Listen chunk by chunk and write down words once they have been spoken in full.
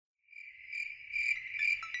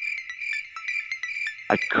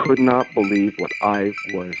I could not believe what I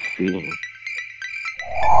was seeing.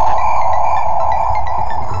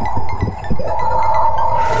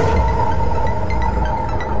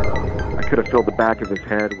 I could have filled the back of his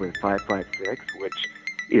head with 5.56, which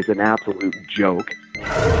is an absolute joke.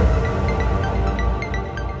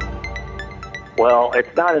 Well,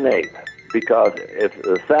 it's not an ape, because if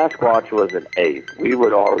the Sasquatch was an ape, we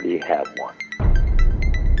would already have one.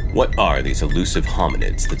 What are these elusive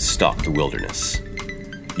hominids that stalk the wilderness?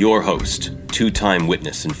 Your host, two-time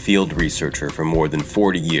witness and field researcher for more than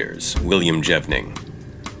 40 years, William Jevning.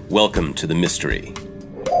 Welcome to the mystery.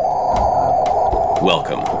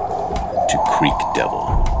 Welcome to Creek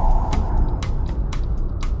Devil.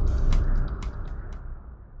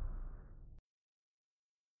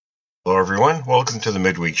 Hello everyone, welcome to the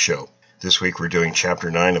Midweek Show. This week we're doing Chapter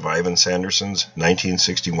 9 of Ivan Sanderson's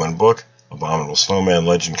 1961 book, Abominable Snowman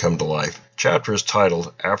Legend Come to Life. Chapter is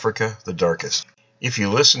titled Africa the Darkest. If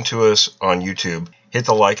you listen to us on YouTube, hit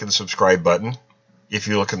the like and subscribe button. If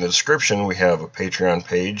you look in the description, we have a Patreon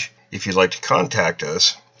page. If you'd like to contact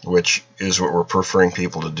us, which is what we're preferring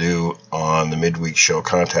people to do on the Midweek Show,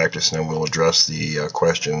 contact us and then we'll address the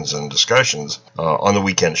questions and discussions on the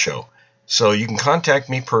weekend show. So you can contact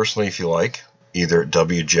me personally if you like, either at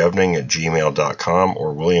wjevning@gmail.com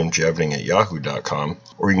or williamjevning@yahoo.com,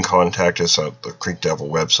 or you can contact us at the Creek Devil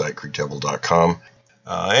website, creekdevil.com.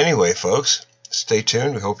 Anyway, folks, stay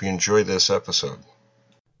tuned. We hope you enjoy this episode.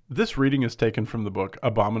 This reading is taken from the book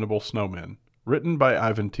Abominable Snowmen, written by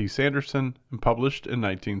Ivan T. Sanderson and published in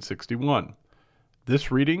 1961. This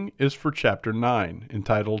reading is for Chapter 9,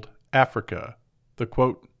 entitled Africa, the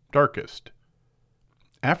quote, darkest.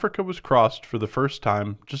 Africa was crossed for the first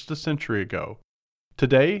time just a century ago.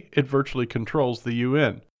 Today, it virtually controls the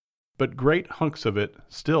UN, but great hunks of it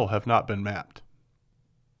still have not been mapped.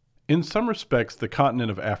 In some respects, the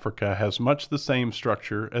continent of Africa has much the same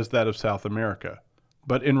structure as that of South America,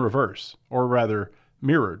 but in reverse, or rather,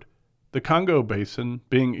 mirrored, the Congo Basin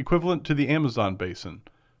being equivalent to the Amazon Basin,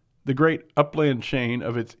 the great upland chain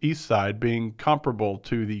of its east side being comparable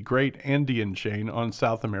to the great Andean chain on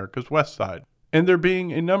South America's west side, and there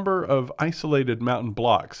being a number of isolated mountain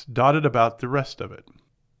blocks dotted about the rest of it.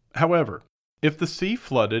 However, if the sea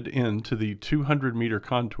flooded into the 200-meter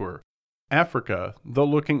contour, Africa, though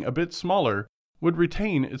looking a bit smaller, would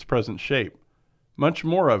retain its present shape. Much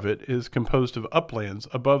more of it is composed of uplands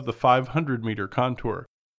above the 500-meter contour,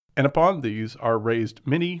 and upon these are raised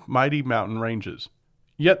many mighty mountain ranges.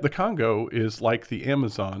 Yet the Congo is like the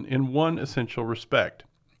Amazon in one essential respect.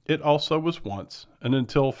 It also was once, and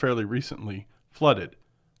until fairly recently, flooded,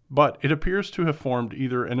 but it appears to have formed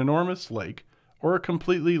either an enormous lake or a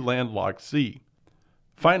completely landlocked sea.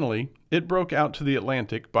 Finally, it broke out to the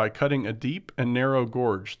Atlantic by cutting a deep and narrow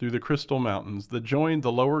gorge through the Crystal Mountains that joined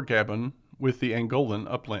the lower Gabon with the Angolan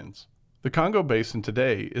uplands. The Congo Basin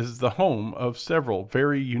today is the home of several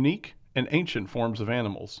very unique and ancient forms of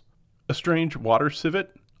animals. A strange water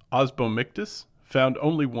civet, Osbomictus, found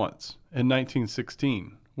only once, in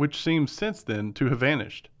 1916, which seems since then to have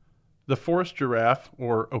vanished. The forest giraffe,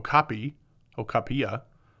 or okapi, Okapia,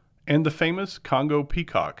 and the famous Congo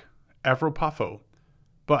peacock, Avropafo.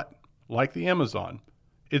 But, like the Amazon,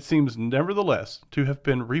 it seems nevertheless to have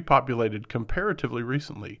been repopulated comparatively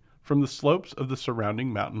recently from the slopes of the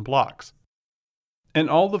surrounding mountain blocks. And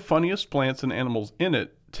all the funniest plants and animals in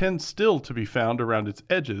it tend still to be found around its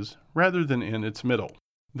edges rather than in its middle.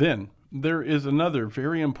 Then, there is another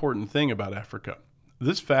very important thing about Africa.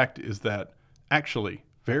 This fact is that, actually,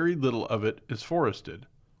 very little of it is forested,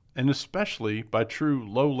 and especially by true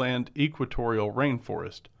lowland equatorial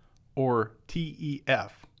rainforest, or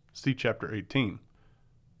TEF, see Chapter 18.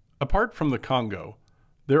 Apart from the Congo,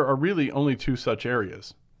 there are really only two such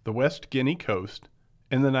areas, the West Guinea coast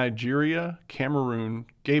and the Nigeria, Cameroon,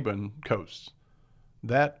 Gabon coasts.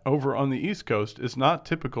 That over on the east coast is not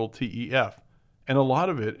typical TEF, and a lot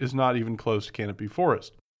of it is not even closed canopy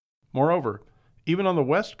forest. Moreover, even on the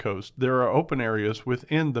west coast, there are open areas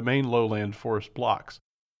within the main lowland forest blocks,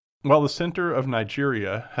 while the center of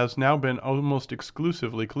Nigeria has now been almost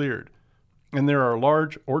exclusively cleared, and there are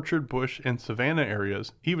large orchard bush and savanna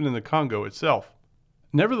areas even in the Congo itself.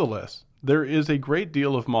 Nevertheless, there is a great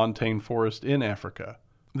deal of montane forest in Africa.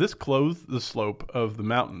 This clothes the slope of the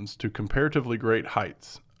mountains to comparatively great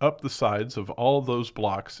heights, up the sides of all those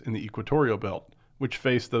blocks in the equatorial belt, which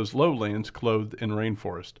face those lowlands clothed in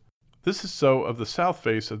rainforest. This is so of the south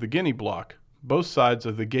face of the Guinea block, both sides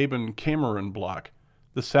of the Gabon-Cameroon block,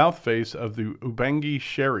 the south face of the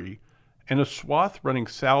Ubangi-Sheri, and a swath running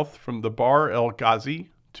south from the Bahr el Ghazi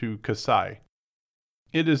to Kasai.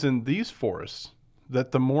 It is in these forests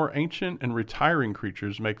that the more ancient and retiring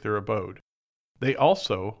creatures make their abode. They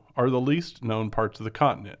also are the least known parts of the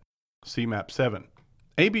continent. See Map 7.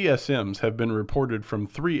 ABSMs have been reported from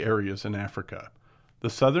 3 areas in Africa: the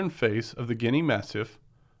southern face of the Guinea Massif,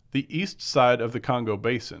 the east side of the Congo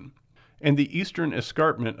Basin, and the eastern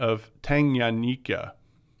escarpment of Tanganyika.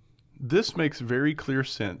 This makes very clear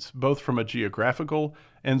sense both from a geographical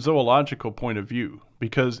and zoological point of view,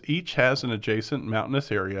 because each has an adjacent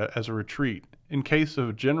mountainous area as a retreat in case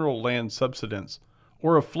of general land subsidence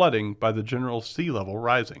or of flooding by the general sea level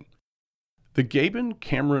rising. The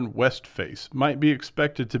Gabon-Cameroon west face might be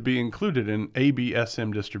expected to be included in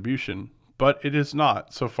ABSM distribution, but it is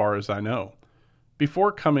not, so far as I know.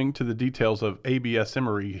 Before coming to the details of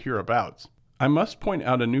ABSMery hereabouts, I must point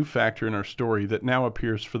out a new factor in our story that now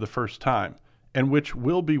appears for the first time, and which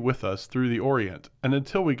will be with us through the Orient and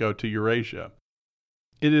until we go to Eurasia.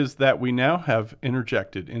 It is that we now have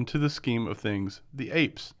interjected into the scheme of things the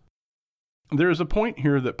apes. There is a point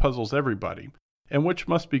here that puzzles everybody, and which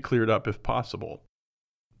must be cleared up if possible.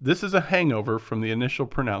 This is a hangover from the initial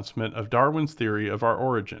pronouncement of Darwin's theory of our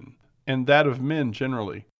origin, and that of men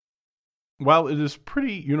generally. While it is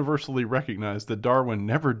pretty universally recognized that Darwin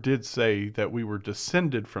never did say that we were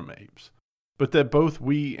descended from apes, but that both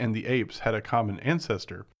we and the apes had a common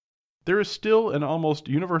ancestor, there is still an almost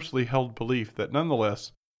universally held belief that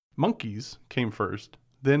nonetheless, monkeys came first,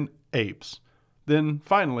 then apes, then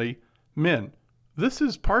finally, men. This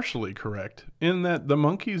is partially correct, in that the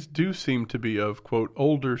monkeys do seem to be of, quote,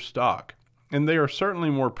 older stock, and they are certainly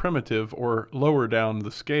more primitive or lower down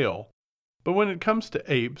the scale. But when it comes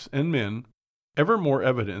to apes and men, ever more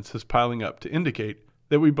evidence is piling up to indicate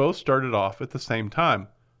that we both started off at the same time,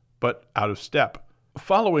 but out of step.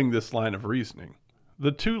 Following this line of reasoning,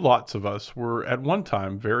 the 2 lots of us were at one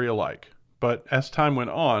time very alike, but as time went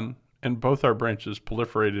on, and both our branches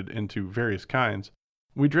proliferated into various kinds,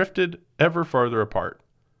 we drifted ever farther apart.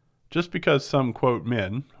 Just because some, quote,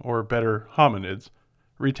 men, or better, hominids,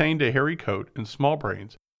 retained a hairy coat and small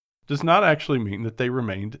brains, does not actually mean that they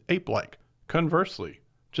remained ape-like. Conversely,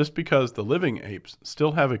 just because the living apes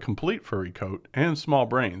still have a complete furry coat and small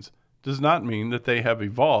brains, does not mean that they have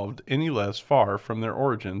evolved any less far from their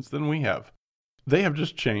origins than we have. They have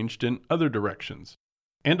just changed in other directions.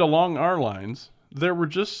 And along our lines, there were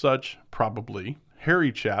just such, probably,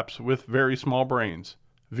 hairy chaps with very small brains,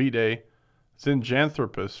 vide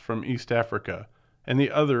Zinjanthropus from East Africa, and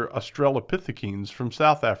the other Australopithecines from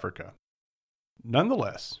South Africa.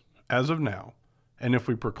 Nonetheless, as of now, and if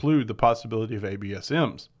we preclude the possibility of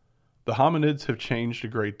ABSMs, the hominids have changed a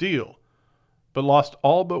great deal, but lost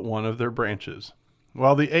all but one of their branches,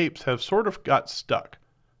 while the apes have sort of got stuck,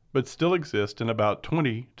 but still exist in about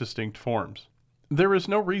 20 distinct forms. There is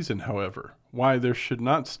no reason, however, why there should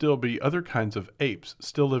not still be other kinds of apes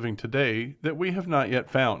still living today that we have not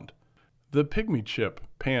yet found. The pygmy chip,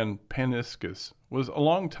 Pan paniscus, was a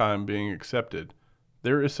long time being accepted.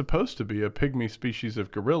 There is supposed to be a pygmy species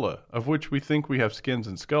of gorilla, of which we think we have skins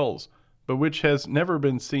and skulls, but which has never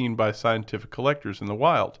been seen by scientific collectors in the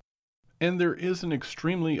wild. And there is an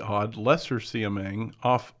extremely odd lesser siamang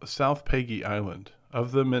off South Paggy Island,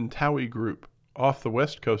 of the Mentawai group, off the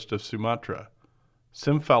west coast of Sumatra,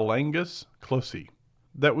 Symphalangus closi,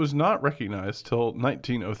 that was not recognized till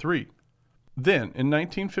 1903. Then, in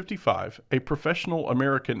 1955, a professional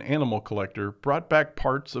American animal collector brought back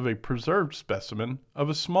parts of a preserved specimen of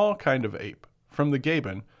a small kind of ape from the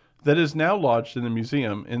Gabon that is now lodged in a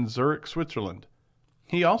museum in Zurich, Switzerland.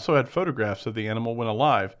 He also had photographs of the animal when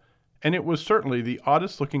alive, and it was certainly the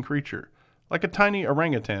oddest-looking creature, like a tiny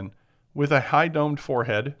orangutan, with a high-domed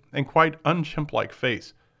forehead and quite un-chimp-like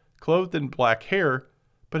face, clothed in black hair,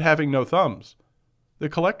 but having no thumbs. The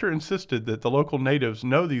collector insisted that the local natives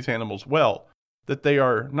know these animals well, that they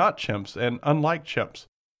are not chimps and unlike chimps.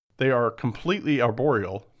 They are completely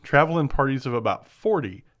arboreal, travel in parties of about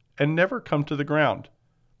 40, and never come to the ground.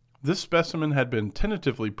 This specimen had been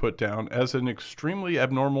tentatively put down as an extremely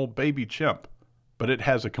abnormal baby chimp, but it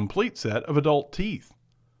has a complete set of adult teeth.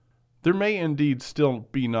 There may indeed still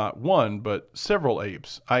be not one, but several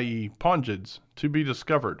apes, i.e. pongids, to be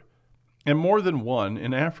discovered, and more than one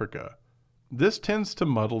in Africa. This tends to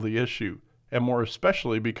muddle the issue, and more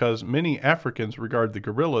especially because many Africans regard the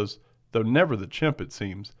gorillas, though never the chimp it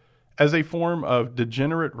seems, as a form of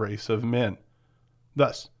degenerate race of men.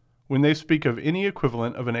 Thus, when they speak of any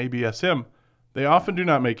equivalent of an ABSM, they often do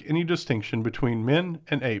not make any distinction between men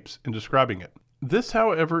and apes in describing it. This,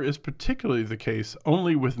 however, is particularly the case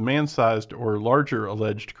only with man-sized or larger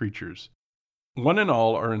alleged creatures. One and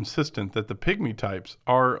all are insistent that the pygmy types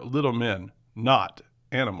are little men, not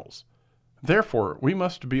animals. Therefore, we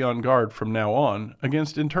must be on guard from now on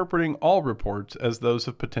against interpreting all reports as those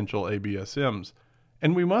of potential ABSMs,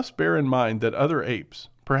 And we must bear in mind that other apes,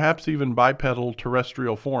 perhaps even bipedal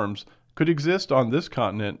terrestrial forms, could exist on this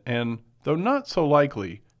continent and, though not so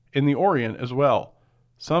likely, in the Orient as well.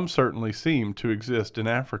 Some certainly seem to exist in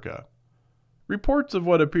Africa. Reports of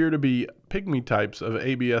what appear to be pygmy types of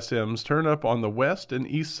ABSMs turn up on the west and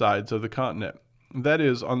east sides of the continent, that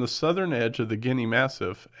is, on the southern edge of the Guinea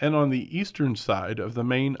Massif and on the eastern side of the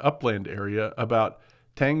main upland area about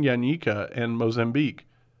Tanganyika and Mozambique.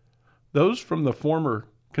 Those from the former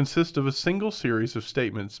consist of a single series of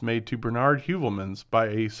statements made to Bernard Heuvelmans by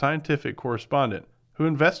a scientific correspondent who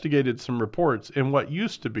investigated some reports in what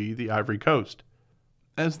used to be the Ivory Coast.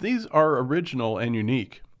 As these are original and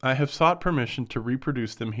unique, I have sought permission to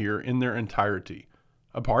reproduce them here in their entirety.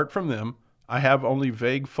 Apart from them, I have only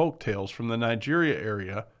vague folk tales from the Nigeria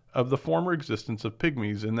area of the former existence of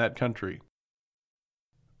pygmies in that country.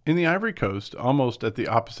 In the Ivory Coast, almost at the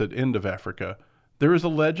opposite end of Africa, there is a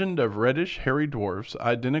legend of reddish hairy dwarfs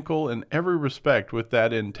identical in every respect with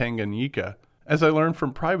that in Tanganyika, as I learned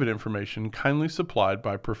from private information kindly supplied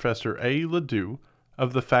by Professor A. Ledoux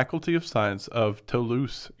of the Faculty of Science of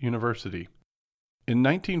Toulouse University. In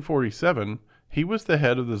 1947, he was the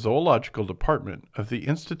head of the zoological department of the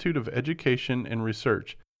Institute of Education and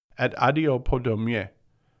Research at Adio-Podomie,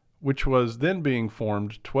 which was then being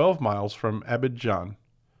formed 12 miles from Abidjan.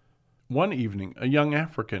 One evening, a young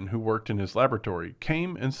African who worked in his laboratory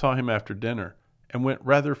came and saw him after dinner, and went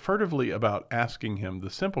rather furtively about asking him the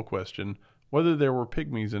simple question whether there were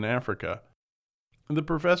pygmies in Africa. The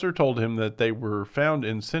professor told him that they were found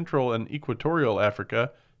in Central and Equatorial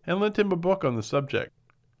Africa, and lent him a book on the subject.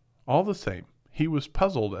 All the same, he was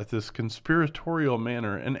puzzled at this conspiratorial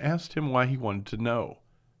manner and asked him why he wanted to know.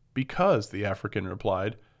 Because, the African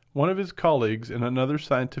replied, one of his colleagues in another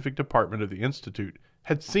scientific department of the Institute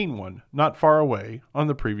had seen one not far away on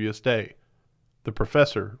the previous day. The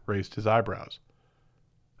professor raised his eyebrows.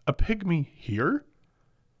 A pygmy here?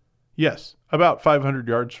 Yes, about 500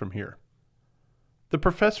 yards from here. The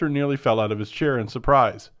professor nearly fell out of his chair in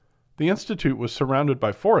surprise. The Institute was surrounded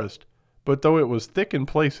by forest, but though it was thick in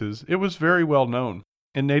places, it was very well known,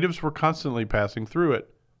 and natives were constantly passing through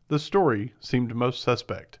it. The story seemed most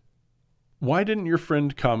suspect. "Why didn't your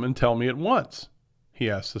friend come and tell me at once?" he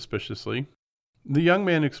asked suspiciously. The young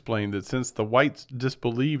man explained that since the whites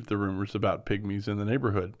disbelieved the rumors about pygmies in the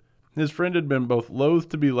neighborhood, his friend had been both loath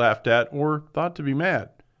to be laughed at or thought to be mad,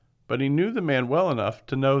 but he knew the man well enough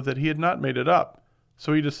to know that he had not made it up,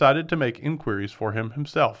 so he decided to make inquiries for him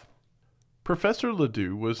himself. Professor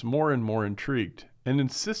Ledoux was more and more intrigued, and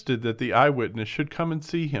insisted that the eyewitness should come and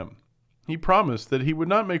see him. He promised that he would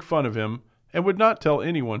not make fun of him, and would not tell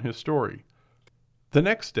anyone his story. The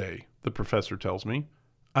next day, the professor tells me,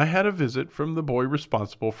 I had a visit from the boy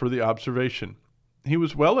responsible for the observation. He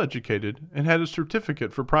was well educated, and had a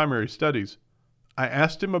certificate for primary studies. I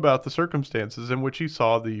asked him about the circumstances in which he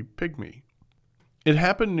saw the pygmy. It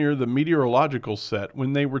happened near the meteorological set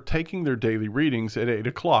when they were taking their daily readings at 8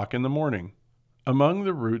 o'clock in the morning. Among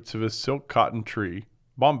the roots of a silk cotton tree,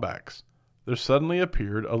 bombax, there suddenly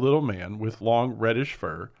appeared a little man with long reddish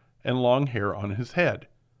fur and long hair on his head.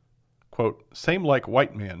 Quote, "Same like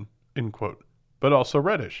white man," end quote, but also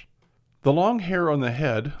reddish. The long hair on the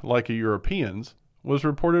head, like a European's, was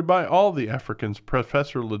reported by all the Africans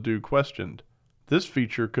Professor Ledoux questioned. This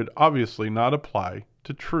feature could obviously not apply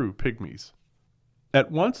to true pygmies. At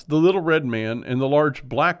once the little red man and the large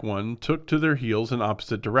black one took to their heels in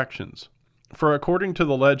opposite directions. For according to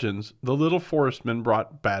the legends, the little forestmen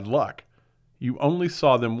brought bad luck. You only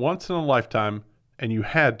saw them once in a lifetime, and you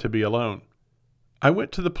had to be alone. I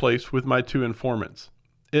went to the place with my 2 informants.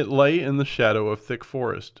 It lay in the shadow of thick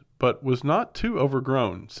forest, but was not too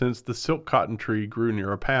overgrown, since the silk cotton tree grew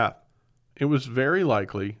near a path. It was very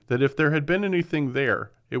likely that if there had been anything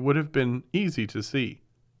there, it would have been easy to see.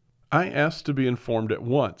 I asked to be informed at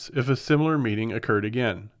once if a similar meeting occurred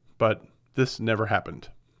again, but this never happened.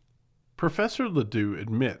 Professor Ledoux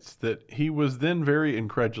admits that he was then very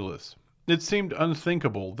incredulous. It seemed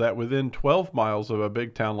unthinkable that within 12 miles of a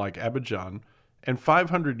big town like Abidjan, and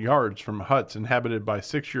 500 yards from huts inhabited by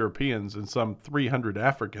 6 Europeans and some 300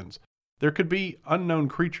 Africans, there could be unknown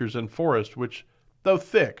creatures in forest which, though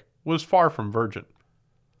thick, was far from virgin.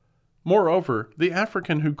 Moreover, the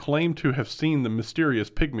African who claimed to have seen the mysterious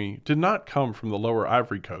pygmy did not come from the lower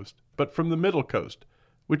Ivory Coast, but from the Middle Coast,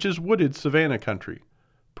 which is wooded savanna country.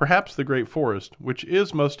 Perhaps the great forest, which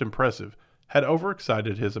is most impressive, had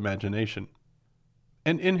overexcited his imagination.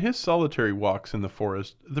 And in his solitary walks in the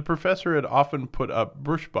forest, the professor had often put up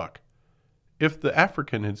bushbuck. If the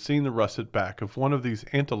African had seen the russet back of one of these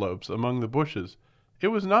antelopes among the bushes, it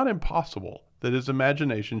was not impossible that his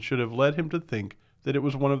imagination should have led him to think that it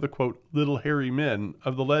was one of the, quote, little hairy men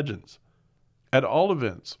of the legends. At all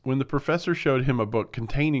events, when the professor showed him a book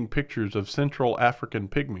containing pictures of Central African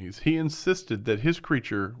pygmies, he insisted that his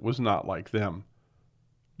creature was not like them.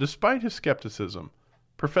 Despite his skepticism,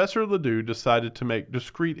 Professor Ledoux decided to make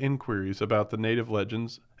discreet inquiries about the native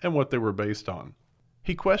legends and what they were based on.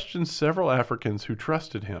 He questioned several Africans who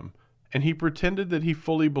trusted him, and he pretended that he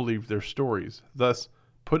fully believed their stories, thus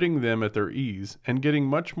putting them at their ease and getting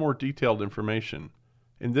much more detailed information.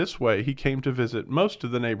 In this way, he came to visit most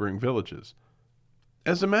of the neighboring villages.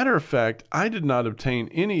 As a matter of fact, I did not obtain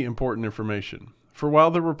any important information, for while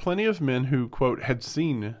there were plenty of men who, quote, had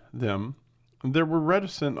seen them, they were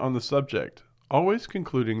reticent on the subject, always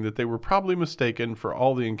concluding that they were probably mistaken, for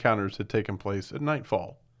all the encounters had taken place at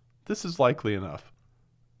nightfall. This is likely enough.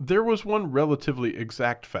 There was one relatively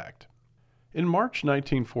exact fact. In March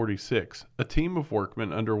 1946, a team of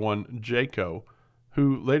workmen under one Jaco,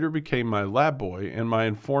 who later became my lab boy and my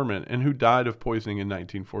informant and who died of poisoning in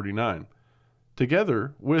 1949,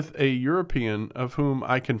 together with a European of whom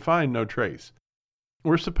I can find no trace,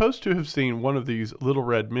 were supposed to have seen one of these little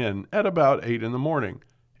red men at about 8 in the morning,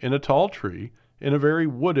 in a tall tree, in a very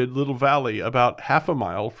wooded little valley about half a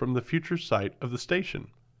mile from the future site of the station.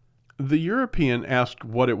 The European asked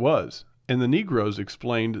what it was, and the Negroes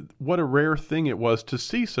explained what a rare thing it was to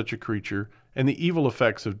see such a creature and the evil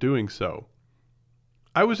effects of doing so.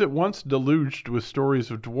 I was at once deluged with stories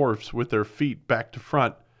of dwarfs with their feet back to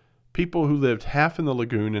front, people who lived half in the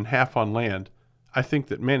lagoon and half on land. I think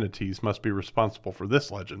that manatees must be responsible for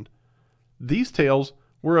this legend. These tales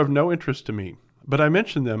were of no interest to me, but I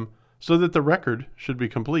mentioned them so that the record should be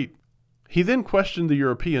complete. He then questioned the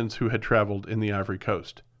Europeans who had traveled in the Ivory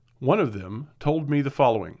Coast. One of them told me the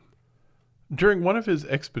following. During one of his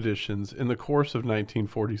expeditions in the course of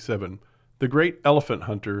 1947, the great elephant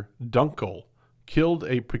hunter, Dunkel, killed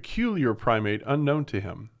a peculiar primate unknown to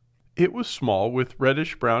him. It was small with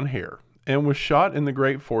reddish-brown hair, and was shot in the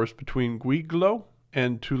great forest between Guiglo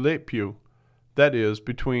and Tulepiu, that is,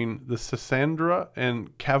 between the Sassandra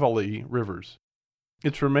and Cavally rivers.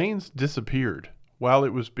 Its remains disappeared while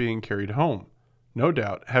it was being carried home, no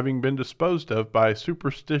doubt having been disposed of by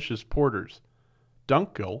superstitious porters.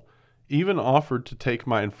 Dunkel even offered to take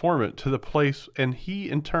my informant to the place, and he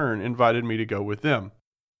in turn invited me to go with them.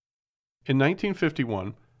 In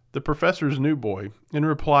 1951, the professor's new boy, in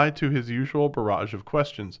reply to his usual barrage of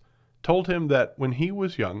questions, told him that when he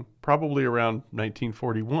was young, probably around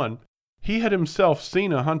 1941, he had himself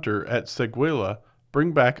seen a hunter at Seguela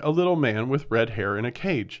bring back a little man with red hair in a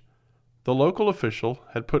cage. The local official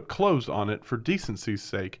had put clothes on it for decency's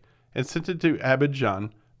sake and sent it to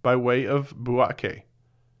Abidjan by way of Bouaké.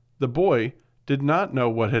 The boy did not know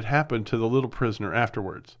what had happened to the little prisoner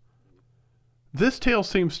afterwards. This tale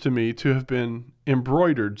seems to me to have been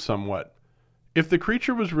embroidered somewhat. If the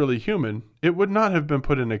creature was really human, it would not have been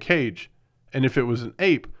put in a cage, and if it was an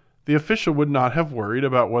ape, the official would not have worried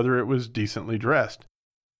about whether it was decently dressed.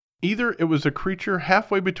 Either it was a creature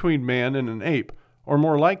halfway between man and an ape, or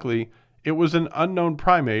more likely, it was an unknown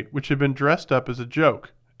primate which had been dressed up as a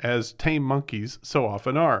joke, as tame monkeys so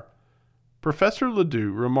often are. Professor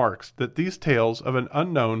Ledoux remarks that these tales of an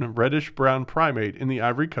unknown reddish-brown primate in the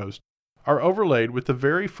Ivory Coast are overlaid with the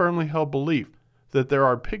very firmly held belief that there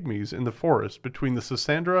are pygmies in the forest between the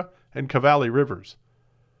Sassandra and Cavally rivers.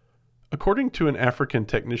 According to an African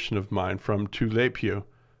technician of mine from Tulepiu,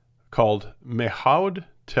 called Mehaud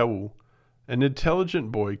Teu, an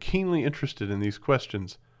intelligent boy keenly interested in these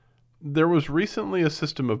questions, there was recently a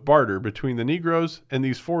system of barter between the Negroes and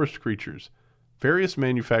these forest creatures. Various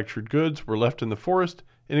manufactured goods were left in the forest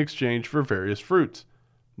in exchange for various fruits.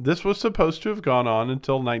 This was supposed to have gone on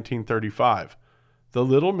until 1935. The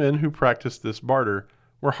little men who practiced this barter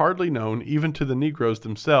were hardly known even to the Negroes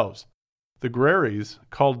themselves. The Gueres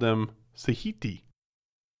called them Sahiti.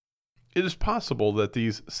 It is possible that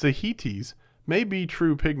these Sahitis may be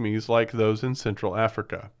true pygmies like those in Central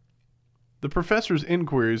Africa. The professor's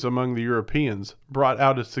inquiries among the Europeans brought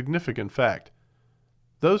out a significant fact.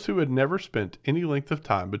 Those who had never spent any length of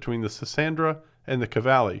time between the Sassandra and the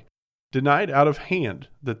Cavally denied out of hand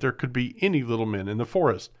that there could be any little men in the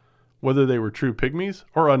forest, whether they were true pygmies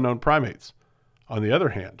or unknown primates. On the other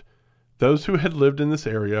hand, those who had lived in this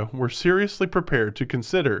area were seriously prepared to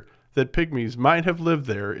consider that pygmies might have lived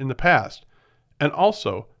there in the past, and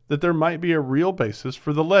also that there might be a real basis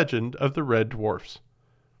for the legend of the red dwarfs.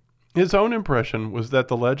 His own impression was that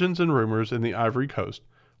the legends and rumors in the Ivory Coast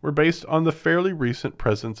were based on the fairly recent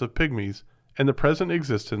presence of pygmies and the present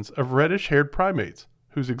existence of reddish-haired primates,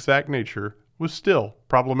 whose exact nature was still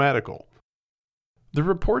problematical. The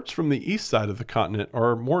reports from the east side of the continent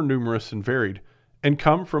are more numerous and varied, and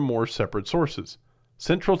come from more separate sources.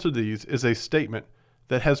 Central to these is a statement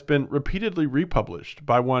that has been repeatedly republished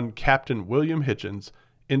by one Captain William Hitchens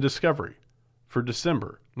in Discovery for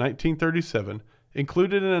December 1937,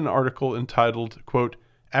 included in an article entitled, quote,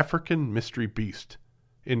 African Mystery Beast,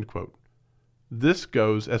 end quote. This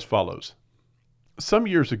goes as follows. Some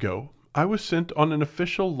years ago, I was sent on an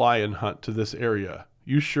official lion hunt to this area,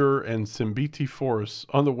 Usher and Simbiti forests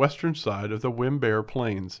on the western side of the Wimbear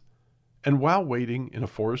Plains, and while waiting in a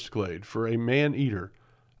forest glade for a man-eater,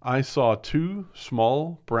 I saw two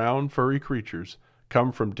small, brown, furry creatures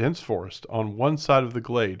come from dense forest on one side of the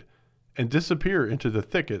glade and disappear into the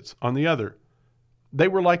thickets on the other. They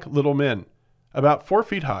were like little men, about 4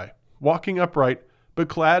 feet high, walking upright, but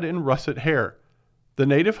clad in russet hair. The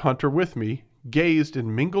native hunter with me gazed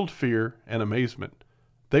in mingled fear and amazement.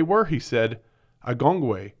 They were, he said,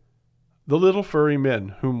 Agongwe, the little furry men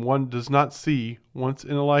whom one does not see once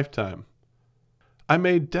in a lifetime. I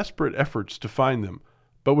made desperate efforts to find them,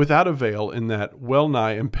 but without avail in that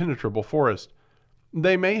well-nigh impenetrable forest.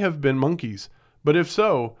 They may have been monkeys, but if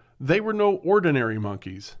so, they were no ordinary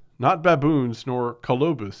monkeys, not baboons, nor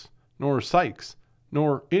colobus, nor sykes,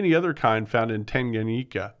 nor any other kind found in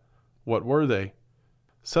Tanganyika. What were they?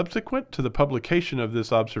 Subsequent to the publication of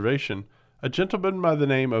this observation, a gentleman by the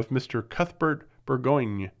name of Mr. Cuthbert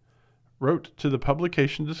Burgoyne wrote to the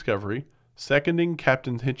publication Discovery, seconding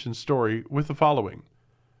Captain Hitchens' story with the following.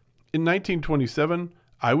 In 1927,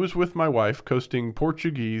 I was with my wife coasting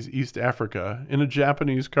Portuguese East Africa in a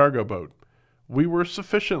Japanese cargo boat. We were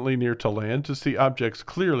sufficiently near to land to see objects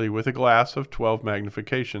clearly with a glass of 12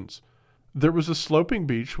 magnifications. There was a sloping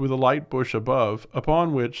beach with a light bush above,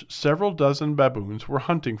 upon which several dozen baboons were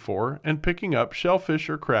hunting for and picking up shellfish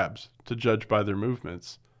or crabs, to judge by their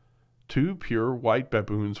movements. 2 pure white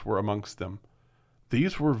baboons were amongst them.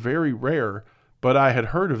 These were very rare, but I had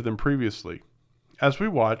heard of them previously. As we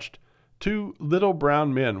watched, 2 little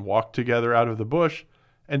brown men walked together out of the bush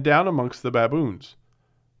and down amongst the baboons.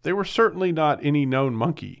 They were certainly not any known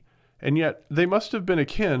monkey, and yet they must have been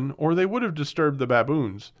akin, or they would have disturbed the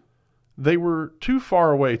baboons. They were too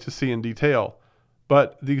far away to see in detail,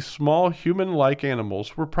 but these small human-like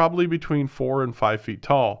animals were probably between 4 and 5 feet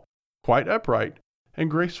tall, quite upright, and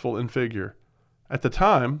graceful in figure. At the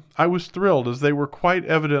time, I was thrilled, as they were quite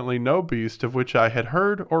evidently no beast of which I had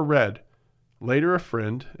heard or read. Later, a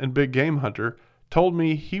friend and big game hunter told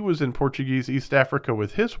me he was in Portuguese East Africa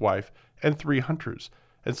with his wife and 3 hunters,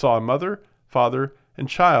 and saw a mother, father, and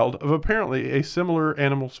child of apparently a similar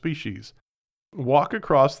animal species walk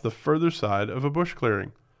across the further side of a bush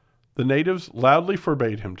clearing. The natives loudly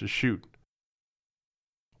forbade him to shoot.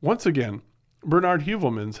 Once again, Bernard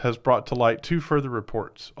Heuvelmans has brought to light 2 further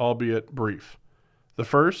reports, albeit brief. The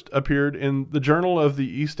first appeared in the Journal of the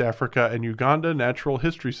East Africa and Uganda Natural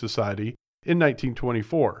History Society in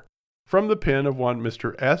 1924, from the pen of one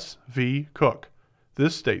Mr. S. V. Cook.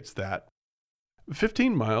 This states that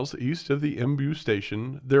 15 miles east of the Embu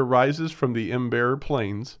station there rises from the Mbeere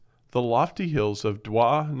Plains the lofty hills of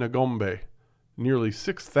Dwa Ngombe, nearly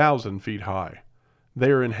 6,000 feet high.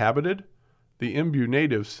 They are inhabited, the Embu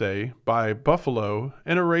natives say, by buffalo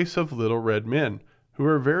and a race of little red men, who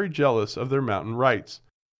are very jealous of their mountain rights.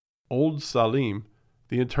 Old Salim,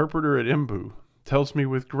 the interpreter at Embu, tells me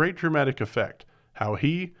with great dramatic effect how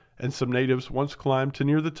he and some natives once climbed to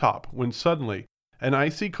near the top, when suddenly an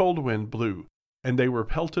icy cold wind blew, and they were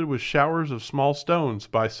pelted with showers of small stones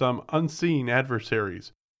by some unseen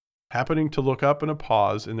adversaries. Happening to look up in a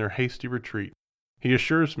pause in their hasty retreat, he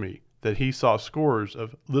assures me that he saw scores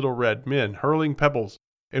of little red men hurling pebbles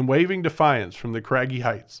and waving defiance from the craggy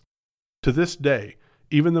heights. To this day,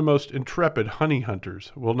 even the most intrepid honey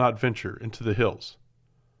hunters will not venture into the hills.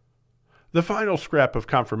 The final scrap of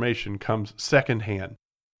confirmation comes second-hand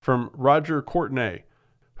from Roger Courtenay,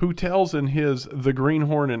 who tells in his The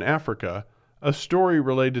Greenhorn in Africa a story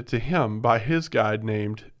related to him by his guide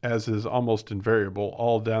named, as is almost invariable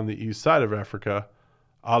all down the east side of Africa,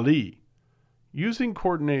 Ali. Using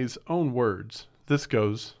Courtenay's own words, this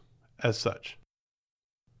goes as such.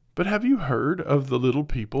 But have you heard of the little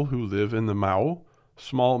people who live in the Mao,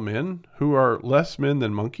 small men, who are less men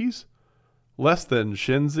than monkeys? Less than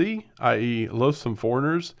Shenzi, i.e. loathsome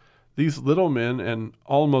foreigners, these little men and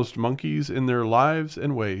almost monkeys in their lives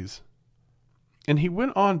and ways. And he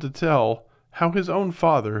went on to tell how his own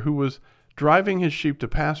father, who was driving his sheep to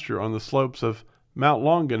pasture on the slopes of Mount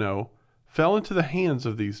Longano, fell into the hands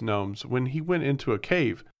of these gnomes when he went into a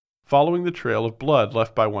cave, following the trail of blood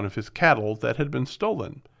left by one of his cattle that had been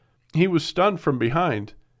stolen. He was stunned from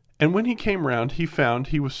behind, and when he came round he found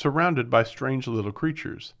he was surrounded by strange little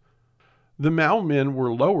creatures. The Mao men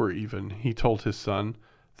were lower even, he told his son,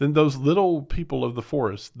 than those little people of the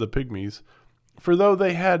forest, the pygmies, For though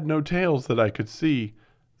they had no tails that I could see,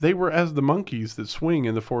 they were as the monkeys that swing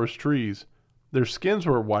in the forest trees. Their skins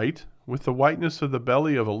were white, with the whiteness of the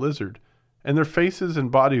belly of a lizard, and their faces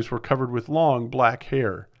and bodies were covered with long black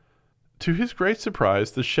hair. To his great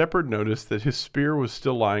surprise, the shepherd noticed that his spear was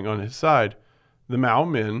still lying on his side. The Mao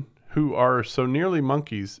men, who are so nearly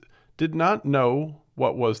monkeys, did not know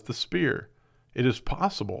what was the spear. It is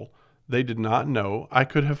possible they did not know I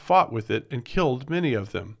could have fought with it and killed many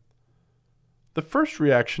of them. The first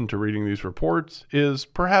reaction to reading these reports is,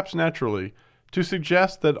 perhaps naturally, to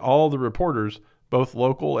suggest that all the reporters, both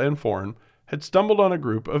local and foreign, had stumbled on a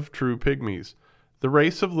group of true pygmies, the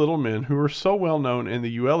race of little men who were so well known in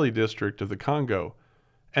the Uele district of the Congo,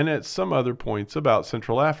 and at some other points about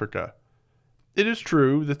Central Africa. It is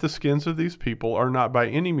true that the skins of these people are not by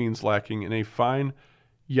any means lacking in a fine,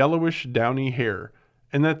 yellowish, downy hair,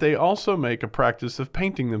 and that they also make a practice of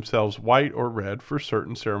painting themselves white or red for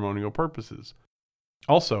certain ceremonial purposes.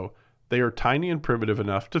 Also, they are tiny and primitive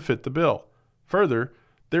enough to fit the bill. Further,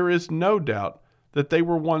 there is no doubt that they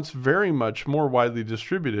were once very much more widely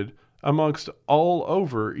distributed amongst all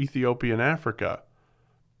over Ethiopia and Africa.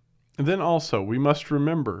 Then also we must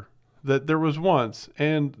remember that there was once,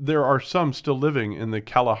 and there are some still living in the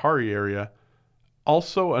Kalahari area,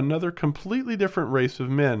 also another completely different race of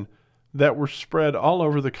men that were spread all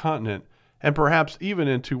over the continent, and perhaps even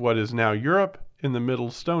into what is now Europe in the Middle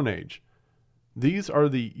Stone Age. These are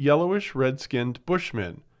the yellowish red-skinned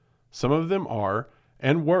Bushmen. Some of them are,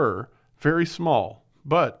 and were, very small,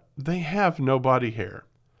 but they have no body hair.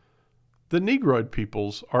 The Negroid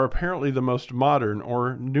peoples are apparently the most modern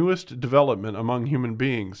or newest development among human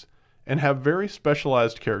beings, and have very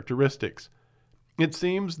specialized characteristics. It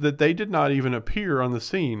seems that they did not even appear on the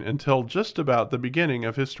scene until just about the beginning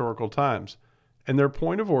of historical times, and their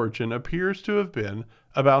point of origin appears to have been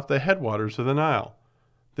about the headwaters of the Nile.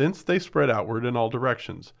 Thence they spread outward in all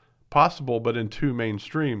directions, possible but in two main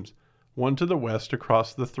streams, one to the west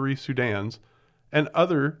across the 3 Sudans, and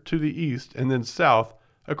other to the east and then south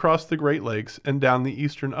across the Great Lakes and down the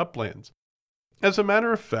eastern uplands. As a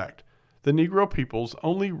matter of fact, the Negro peoples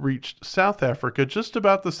only reached South Africa just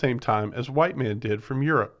about the same time as white men did from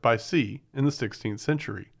Europe by sea in the 16th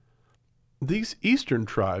century. These eastern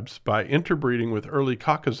tribes, by interbreeding with early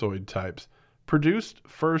Caucasoid types, produced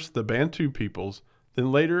first the Bantu peoples,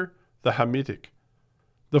 then later the Hamitic.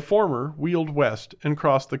 The former wheeled west and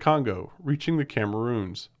crossed the Congo, reaching the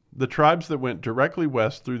Cameroons. The tribes that went directly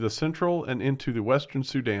west through the central and into the western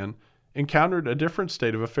Sudan encountered a different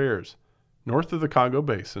state of affairs. North of the Congo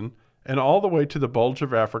Basin, and all the way to the bulge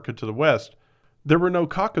of Africa to the west, there were no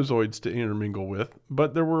Caucasoids to intermingle with,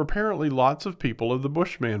 but there were apparently lots of people of the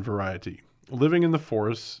Bushman variety, living in the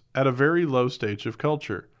forests at a very low stage of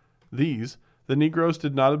culture. These, the Negroes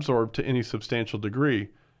did not absorb to any substantial degree.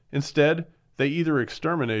 Instead, they either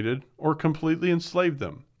exterminated or completely enslaved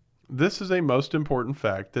them. This is a most important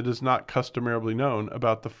fact that is not customarily known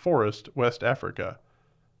about the forest West Africa.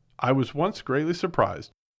 I was once greatly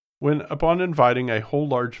surprised when, upon inviting a whole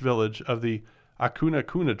large village of the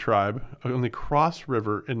Akuna tribe on the Cross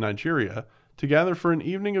River in Nigeria to gather for an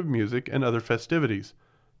evening of music and other festivities,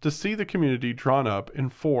 to see the community drawn up in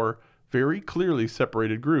 4 very clearly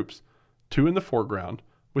separated groups, 2 in the foreground,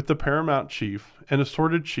 with the paramount chief and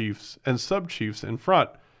assorted chiefs and sub-chiefs in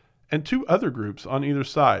front, and 2 other groups on either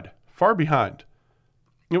side, far behind.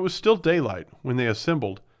 It was still daylight when they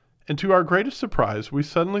assembled, and to our greatest surprise we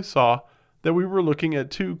suddenly saw that we were looking at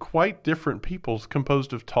 2 quite different peoples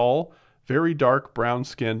composed of tall, very dark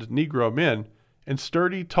brown-skinned Negro men and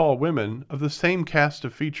sturdy, tall women of the same cast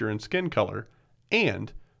of feature and skin color,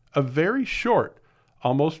 and of very short,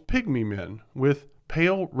 almost pygmy men with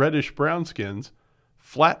pale reddish-brown skins,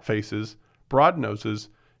 flat faces, broad noses,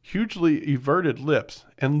 hugely everted lips,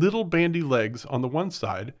 and little bandy legs on the one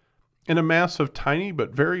side, and a mass of tiny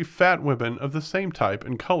but very fat women of the same type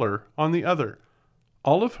and color on the other,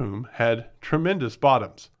 all of whom had tremendous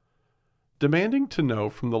bottoms. Demanding to know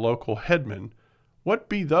from the local headman what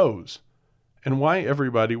be those, and why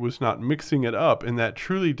everybody was not mixing it up in that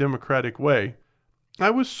truly democratic way, I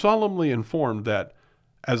was solemnly informed that,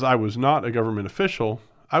 as I was not a government official,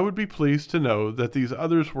 I would be pleased to know that these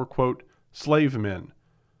others were, quote, slave men,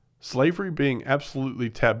 slavery being absolutely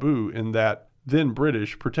taboo in that then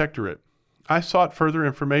British protectorate. I sought further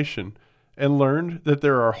information, and learned that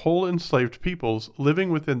there are whole enslaved peoples living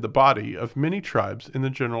within the body of many tribes in the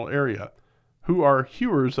general area, who are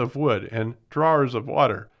hewers of wood and drawers of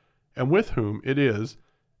water, and with whom it is,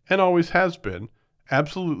 and always has been,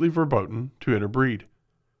 absolutely verboten to interbreed.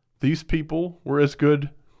 These people were as good,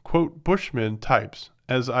 quote, Bushmen types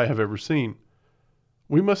as I have ever seen.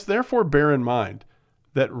 We must therefore bear in mind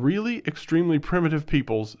that really extremely primitive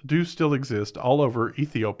peoples do still exist all over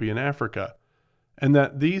Ethiopian Africa, and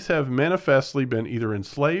that these have manifestly been either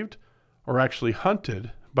enslaved or actually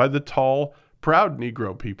hunted by the tall, proud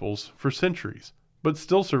Negro peoples for centuries, but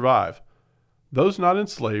still survive. Those not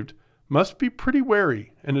enslaved must be pretty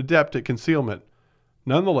wary and adept at concealment.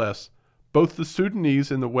 Nonetheless, both the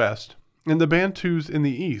Sudanese in the west and the Bantus in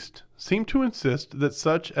the east seem to insist that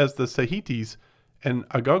such as the Sahitis and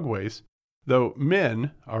Agogwes, though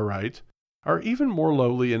men are right, are even more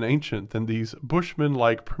lowly and ancient than these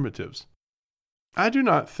Bushmen-like primitives. I do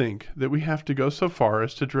not think that we have to go so far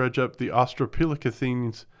as to dredge up the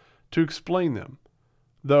Australopithecines to explain them,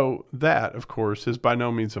 though that, of course, is by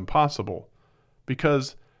no means impossible,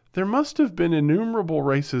 because there must have been innumerable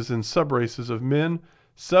races and sub-races of men,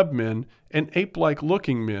 sub-men, and ape-like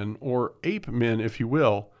looking men, or ape-men if you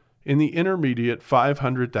will, in the intermediate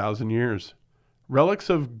 500,000 years. Relics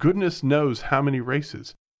of goodness knows how many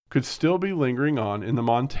races could still be lingering on in the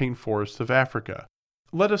montane forests of Africa.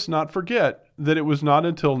 Let us not forget that it was not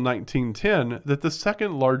until 1910 that the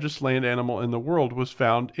second largest land animal in the world was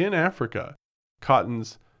found in Africa,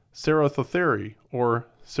 Cotton's Ceratotheri, or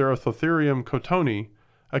Ceratotherium cottoni,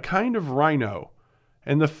 a kind of rhino,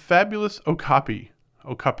 and the fabulous okapi,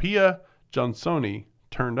 Okapia johnsoni,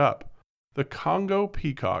 turned up. The Congo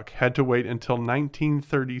peacock had to wait until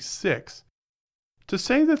 1936. To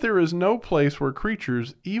say that there is no place where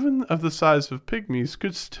creatures, even of the size of pygmies,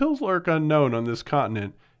 could still lurk unknown on this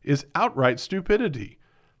continent is outright stupidity.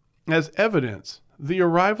 As evidence, the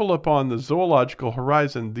arrival upon the zoological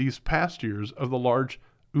horizon these past years of the large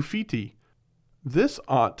Ufiti. This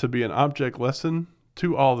ought to be an object lesson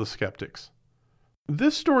to all the skeptics.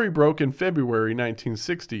 This story broke in February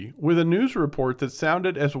 1960 with a news report that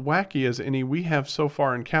sounded as wacky as any we have so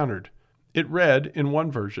far encountered. It read, in one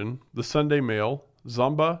version, the Sunday Mail,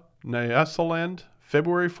 Zomba, Nyasaland,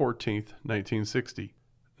 February 14, 1960.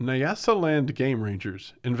 Nyasaland game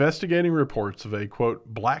rangers investigating reports of a, quote,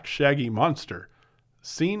 black shaggy monster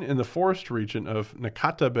seen in the forest region of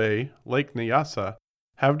Nakata Bay, Lake Nyasa,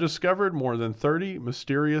 have discovered more than 30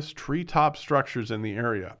 mysterious treetop structures in the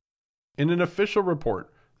area. In an official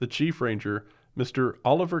report, the chief ranger, Mr.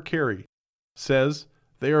 Oliver Carey, says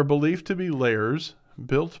they are believed to be lairs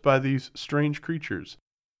built by these strange creatures,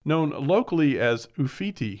 known locally as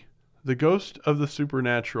Ufiti, the ghost of the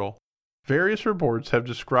supernatural. Various reports have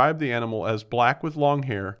described the animal as black with long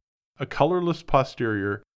hair, a colorless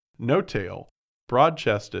posterior, no tail,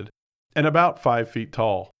 broad-chested, and about 5 feet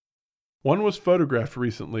tall. One was photographed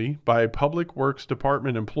recently by a Public Works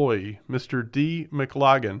Department employee, Mr. D.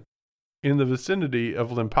 McLagan, in the vicinity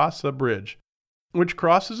of Limpasa Bridge, which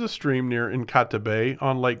crosses a stream near Nkata Bay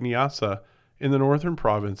on Lake Nyasa in the northern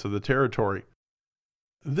province of the territory.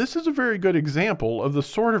 This is a very good example of the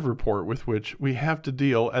sort of report with which we have to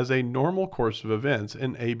deal as a normal course of events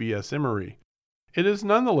in ABS Emory. It is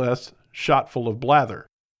nonetheless shot full of blather,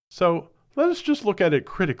 so let us just look at it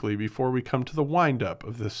critically before we come to the wind-up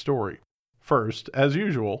of this story. First, as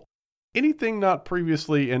usual, anything not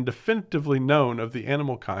previously and definitively known of the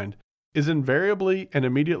animal kind is invariably and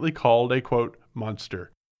immediately called a, quote,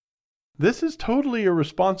 monster. This is totally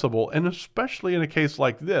irresponsible, and especially in a case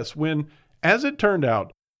like this, when, as it turned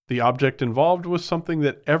out, the object involved was something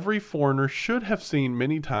that every foreigner should have seen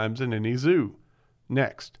many times in any zoo.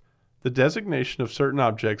 Next, the designation of certain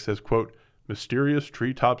objects as, quote, mysterious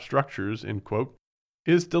treetop structures, end quote,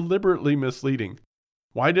 is deliberately misleading.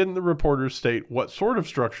 Why didn't the reporters state what sort of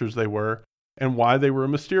structures they were and why they were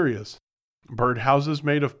mysterious? Birdhouses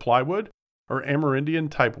made of plywood or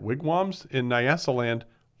Amerindian-type wigwams in Nyasaland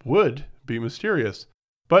would be mysterious,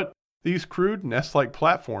 but these crude nest-like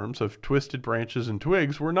platforms of twisted branches and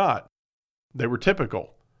twigs were not. They were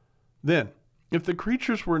typical. Then, if the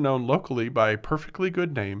creatures were known locally by a perfectly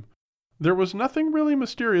good name, there was nothing really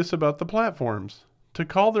mysterious about the platforms. To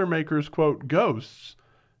call their makers, quote, ghosts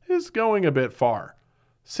is going a bit far.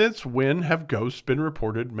 Since when have ghosts been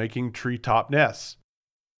reported making treetop nests?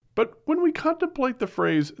 But when we contemplate the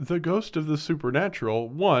phrase, the ghost of the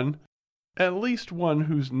supernatural, at least one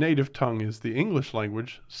whose native tongue is the English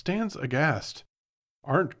language, stands aghast.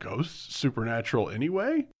 Aren't ghosts supernatural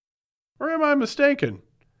anyway? Or am I mistaken?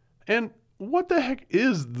 And what the heck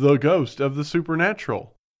is the ghost of the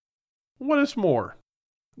supernatural? What is more,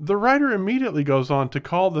 the writer immediately goes on to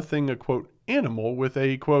call the thing a, quote, animal with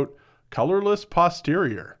a, quote, colorless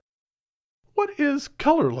posterior. What is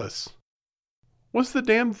colorless? Was the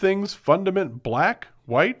damn thing's fundament black,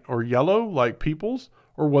 white, or yellow like people's,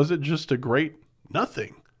 or was it just a great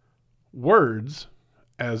nothing? Words,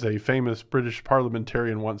 as a famous British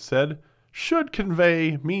parliamentarian once said, should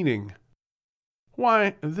convey meaning.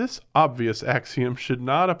 Why, this obvious axiom should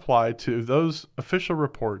not apply to those official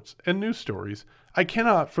reports and news stories I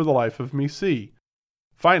cannot for the life of me see.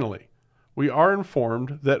 Finally, we are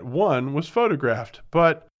informed that one was photographed,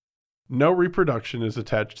 but no reproduction is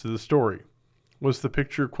attached to the story. Was the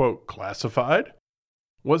picture, quote, classified?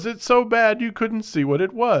 Was it so bad you couldn't see what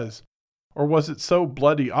it was? Or was it so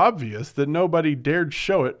bloody obvious that nobody dared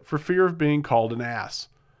show it for fear of being called an ass?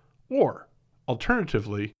 Or,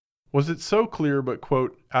 alternatively, was it so clear but,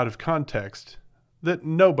 quote, out of context that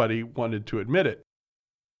nobody wanted to admit it?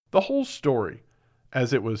 The whole story,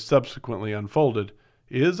 as it was subsequently unfolded,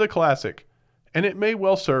 is a classic, and it may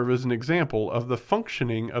well serve as an example of the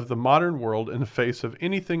functioning of the modern world in the face of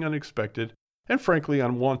anything unexpected and frankly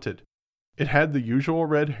unwanted. It had the usual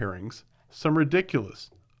red herrings, some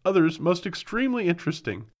ridiculous, others most extremely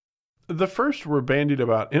interesting. The first were bandied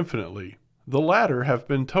about infinitely, the latter have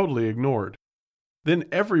been totally ignored. Then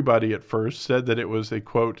everybody at first said that it was a,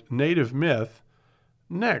 quote, native myth.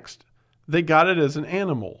 Next, they got it as an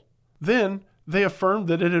animal. Then they affirmed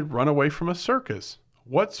that it had run away from a circus.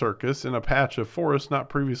 What circus in a patch of forest not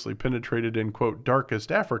previously penetrated in, quote,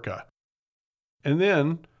 darkest Africa? And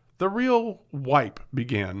then the real wipe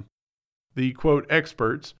began. The, quote,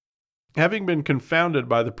 experts, having been confounded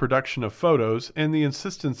by the production of photos and the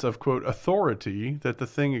insistence of, quote, authority that the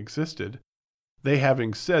thing existed, they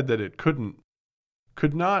having said that it could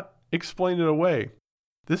not explain it away.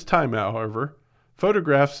 This time, however,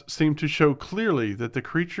 photographs seemed to show clearly that the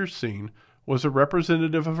creature seen was a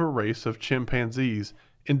representative of a race of chimpanzees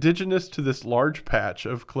indigenous to this large patch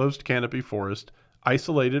of closed canopy forest,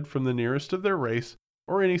 isolated from the nearest of their race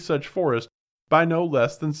or any such forest by no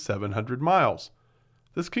less than 700 miles.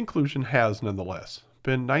 This conclusion has, nonetheless,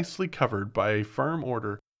 been nicely covered by a firm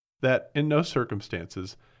order that, in no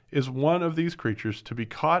circumstances, is one of these creatures to be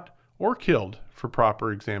caught or killed for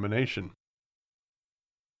proper examination.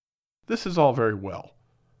 This is all very well,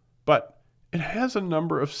 but it has a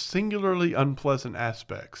number of singularly unpleasant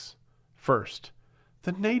aspects. First,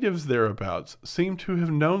 the natives thereabouts seem to have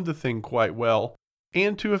known the thing quite well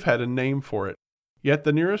and to have had a name for it, yet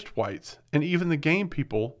the nearest whites and even the game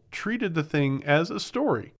people treated the thing as a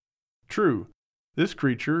story. True, this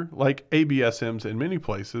creature, like ABSMs in many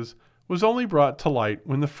places, was only brought to light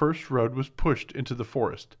when the first road was pushed into the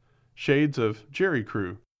forest, shades of Jerry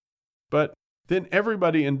Crew. But then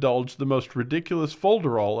everybody indulged the most ridiculous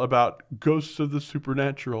folderol about ghosts of the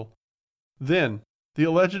supernatural. Then, the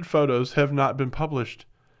alleged photos have not been published.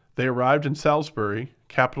 They arrived in Salisbury,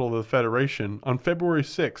 capital of the Federation, on February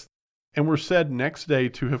 6th, and were said next day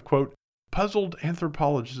to have, quote, puzzled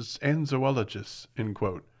anthropologists and zoologists, end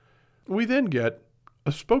quote. We then get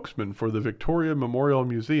a spokesman for the Victoria Memorial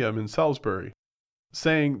Museum in Salisbury,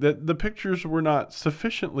 saying that the pictures were not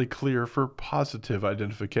sufficiently clear for positive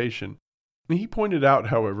identification. He pointed out,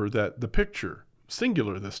 however, that the picture,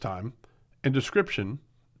 singular this time, and description,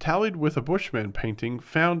 tallied with a Bushman painting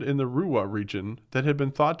found in the Ruwa region that had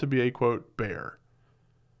been thought to be a, quote, bear.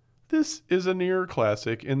 This is a near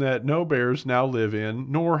classic in that no bears now live in,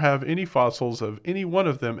 nor have any fossils of any one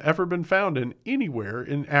of them ever been found in anywhere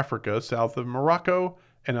in Africa south of Morocco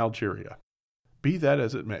and Algeria. Be that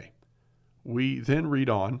as it may. We then read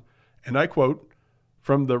on, and I quote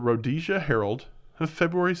from the Rhodesia Herald of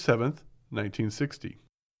February 7th, 1960.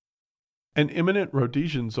 An eminent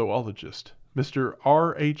Rhodesian zoologist, Mr.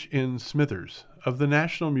 R.H.N. Smithers of the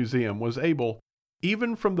National Museum, was able,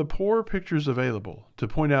 even from the poor pictures available, to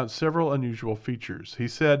point out several unusual features. He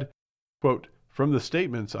said, quote, from the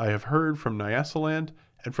statements I have heard from Nyasaland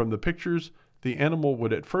and from the pictures, the animal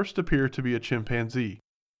would at first appear to be a chimpanzee.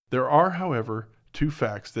 There are, however, two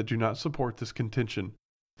facts that do not support this contention.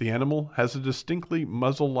 The animal has a distinctly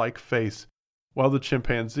muzzle-like face, while the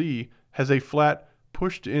chimpanzee has a flat,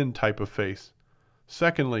 pushed-in type of face.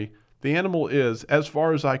 Secondly, the animal is, as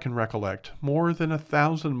far as I can recollect, more than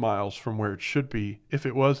 1,000 miles from where it should be if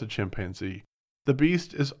it was a chimpanzee. The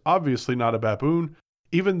beast is obviously not a baboon,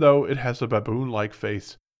 even though it has a baboon-like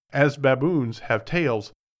face, as baboons have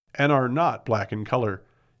tails and are not black in color.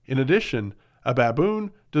 In addition, a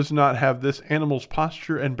baboon does not have this animal's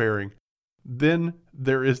posture and bearing. Then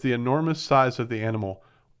there is the enormous size of the animal,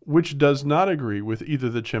 which does not agree with either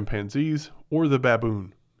the chimpanzees or the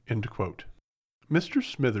baboon, end quote. Mr.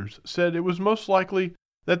 Smithers said it was most likely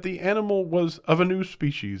that the animal was of a new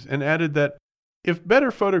species, and added that if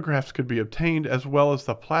better photographs could be obtained as well as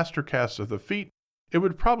the plaster casts of the feet, it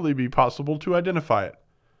would probably be possible to identify it.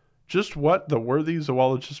 Just what the worthy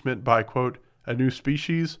zoologist meant by, quote, a new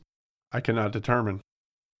species, I cannot determine.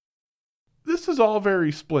 This is all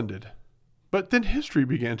very splendid, but then history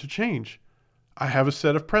began to change. I have a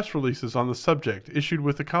set of press releases on the subject issued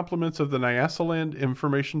with the compliments of the Nyasaland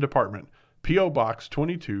Information Department, P.O. Box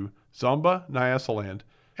 22, Zomba, Nyasaland,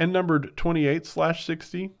 and numbered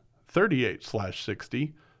 28/60,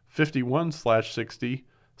 38/60, 51/60,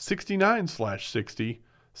 69/60,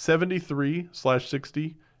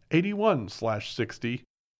 73/60, 81/60,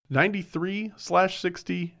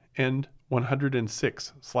 93/60, and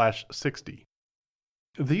 106/60.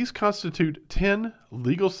 These constitute 10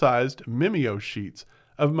 legal-sized Mimeo sheets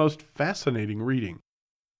of most fascinating reading.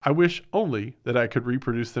 I wish only that I could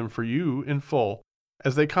reproduce them for you in full,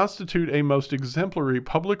 as they constitute a most exemplary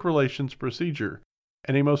public relations procedure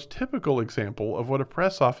and a most typical example of what a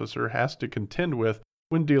press officer has to contend with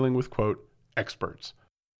when dealing with, quote, experts.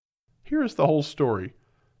 Here is the whole story,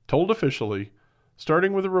 told officially,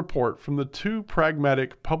 starting with a report from the two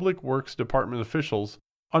pragmatic Public Works Department officials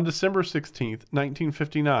on December 16,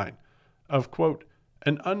 1959, of, quote,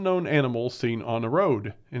 an unknown animal seen on a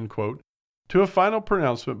road, end quote, to a final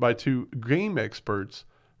pronouncement by two game experts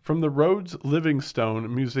from the Rhodes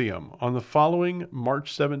Livingstone Museum on the following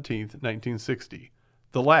March 17, 1960.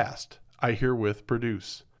 The last I herewith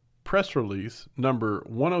produce. Press release number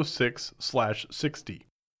 106/60.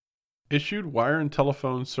 Issued Wire and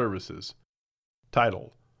Telephone Services.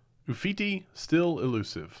 Title: Ufiti Still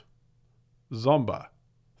Elusive. Zomba,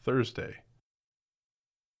 Thursday.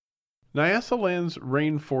 Nyasaland's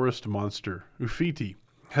rainforest monster, Ufiti,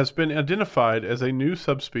 has been identified as a new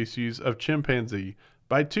subspecies of chimpanzee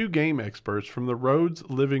by two game experts from the Rhodes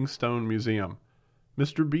Livingstone Museum,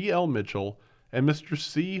 Mr. B. L. Mitchell and Mr.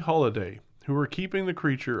 C. Holliday, who are keeping the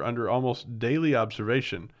creature under almost daily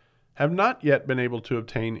observation, have not yet been able to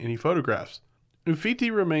obtain any photographs. Ufiti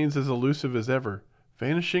remains as elusive as ever,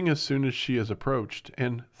 vanishing as soon as she is approached,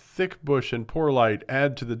 and thick bush and poor light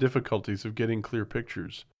add to the difficulties of getting clear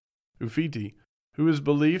pictures. Ufiti, who is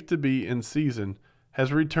believed to be in season,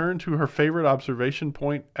 has returned to her favorite observation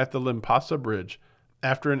point at the Limpasa Bridge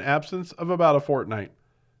after an absence of about a fortnight.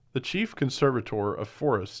 The chief conservator of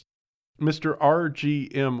forests, Mr. R. G.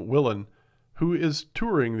 M. Willen, who is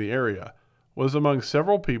touring the area, was among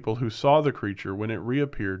several people who saw the creature when it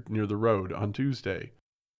reappeared near the road on Tuesday.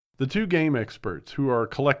 The two game experts, who are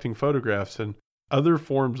collecting photographs and other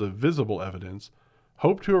forms of visible evidence,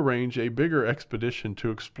 hope to arrange a bigger expedition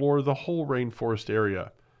to explore the whole rainforest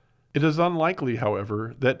area. It is unlikely,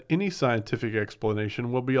 however, that any scientific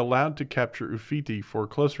explanation will be allowed to capture Ufiti for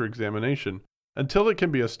closer examination until it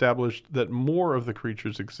can be established that more of the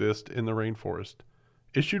creatures exist in the rainforest.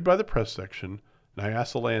 Issued by the Press Section,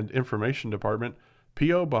 Nyasaland Information Department,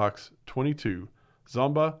 P.O. Box 22,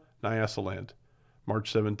 Zomba, Nyasaland,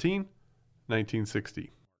 March 17,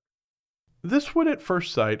 1960. This would at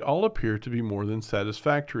first sight all appear to be more than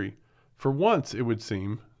satisfactory. For once, it would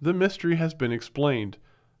seem, the mystery has been explained,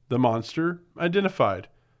 the monster identified,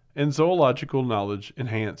 and zoological knowledge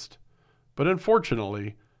enhanced. But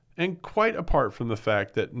unfortunately, and quite apart from the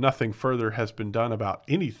fact that nothing further has been done about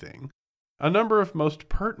anything, a number of most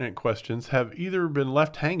pertinent questions have either been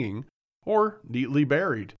left hanging or neatly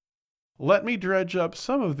buried. Let me dredge up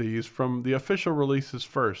some of these from the official releases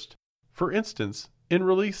first. For instance, in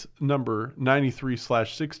release number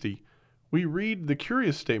 93/60, we read the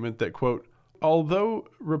curious statement that, quote, although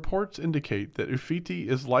reports indicate that Ufiti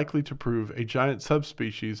is likely to prove a giant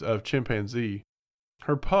subspecies of chimpanzee,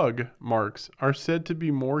 her pug marks are said to be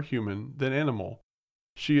more human than animal.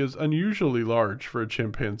 She is unusually large for a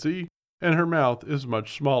chimpanzee, and her mouth is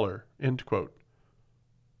much smaller, end quote.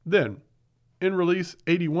 Then, in release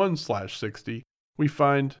 81/60, we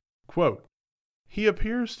find, quote, he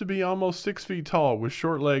appears to be almost 6 feet tall with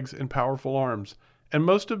short legs and powerful arms, and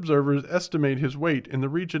most observers estimate his weight in the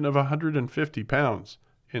region of 150 pounds,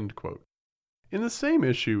 end quote. In the same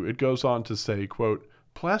issue, it goes on to say, quote,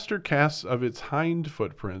 plaster casts of its hind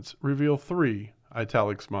footprints reveal 3,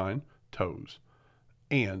 italics mine, toes,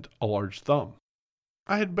 and a large thumb.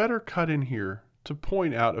 I had better cut in here to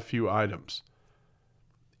point out a few items.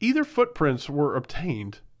 Either footprints were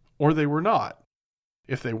obtained, or they were not.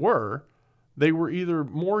 If they were either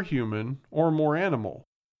more human or more animal.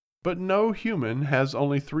 But no human has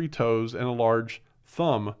only 3 toes and a large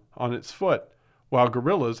thumb on its foot, while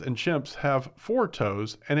gorillas and chimps have 4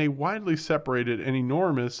 toes and a widely separated and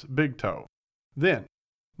enormous big toe. Then,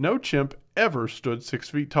 no chimp ever stood 6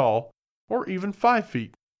 feet tall, or even 5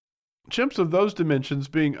 feet. Chimps of those dimensions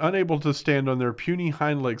being unable to stand on their puny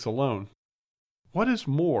hind legs alone. What is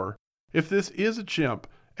more, if this is a chimp,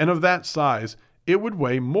 and of that size, it would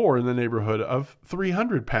weigh more in the neighborhood of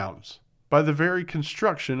 300 pounds, by the very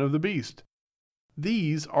construction of the beast.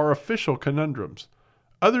 These are official conundrums.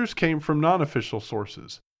 Others came from non-official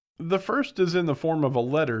sources. The first is in the form of a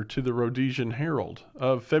letter to the Rhodesian Herald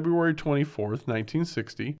of February 24th,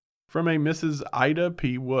 1960, from a Mrs. Ida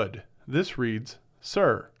P. Wood. This reads,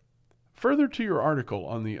 Sir, further to your article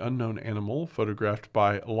on the unknown animal photographed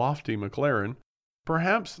by Lofty McLaren,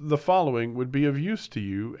 perhaps the following would be of use to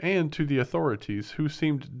you and to the authorities who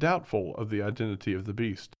seemed doubtful of the identity of the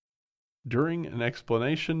beast. During an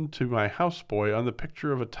explanation to my houseboy on the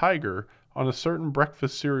picture of a tiger on a certain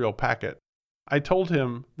breakfast cereal packet, I told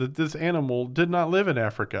him that this animal did not live in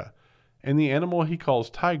Africa, and the animal he calls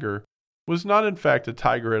tiger was not in fact a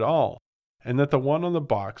tiger at all, and that the one on the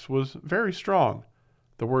box was very strong.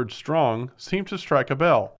 The word strong seemed to strike a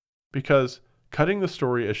bell, because, cutting the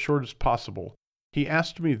story as short as possible, he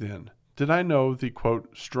asked me then, did I know the,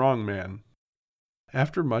 quote, strong man?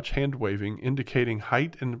 After much hand-waving indicating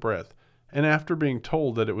height and breadth, and after being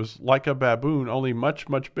told that it was like a baboon only much,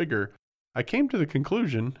 much bigger, I came to the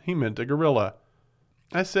conclusion he meant a gorilla.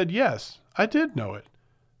 I said yes, I did know it,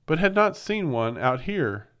 but had not seen one out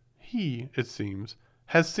here. He, it seems,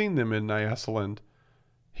 has seen them in Nyasaland.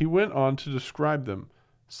 He went on to describe them,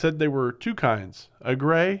 said they were two kinds, a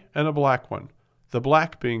gray and a black one, the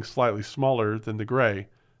black being slightly smaller than the gray,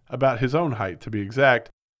 about his own height to be exact,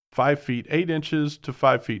 5 feet 8 inches to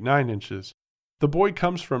 5 feet 9 inches. The boy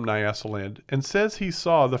comes from Nyasaland and says he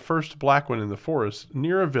saw the first black one in the forest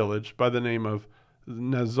near a village by the name of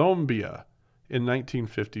Nazombia in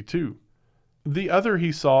 1952. The other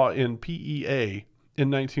he saw in PEA in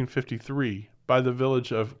 1953 by the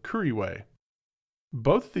village of Kuriwe.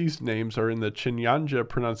 Both these names are in the Chinyanja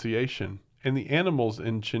pronunciation, and the animals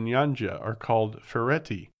in Chinyanja are called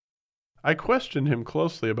ferreti. I questioned him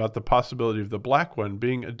closely about the possibility of the black one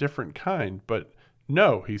being a different kind, but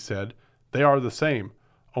no, he said, they are the same,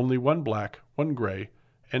 only one black, one gray,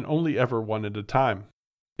 and only ever one at a time.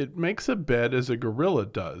 It makes a bed as a gorilla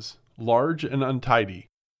does, large and untidy,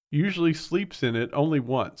 usually sleeps in it only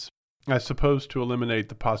once, I suppose to eliminate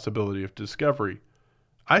the possibility of discovery.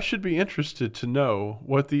 I should be interested to know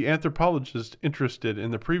what the anthropologists interested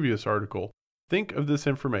in the previous article think of this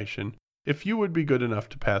information, if you would be good enough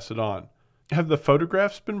to pass it on. Have the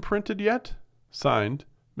photographs been printed yet? Signed,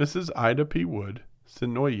 Mrs. Ida P. Wood,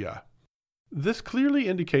 Sinoia. This clearly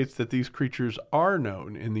indicates that these creatures are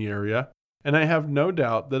known in the area, and I have no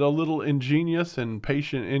doubt that a little ingenious and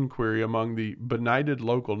patient inquiry among the benighted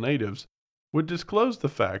local natives would disclose the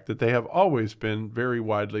fact that they have always been very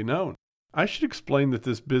widely known. I should explain that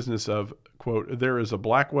this business of, quote, there is a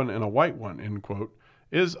black one and a white one, end quote,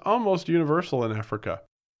 is almost universal in Africa,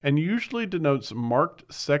 and usually denotes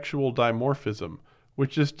marked sexual dimorphism,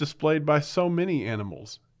 which is displayed by so many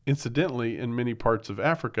animals. Incidentally, in many parts of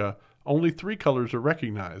Africa, only 3 colors are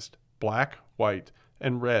recognized, black, white,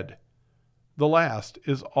 and red. The last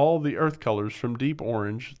is all the earth colors from deep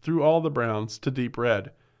orange through all the browns to deep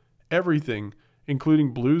red. Everything,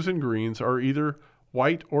 including blues and greens, are either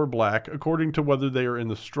white or black according to whether they are in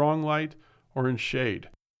the strong light or in shade.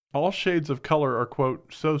 All shades of color are,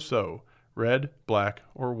 quote, so-so, red, black,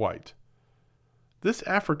 or white. This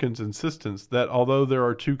African's insistence that although there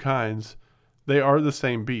are 2 kinds, they are the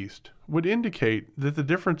same beast, would indicate that the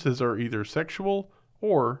differences are either sexual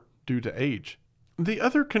or due to age. The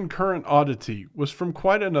other concurrent oddity was from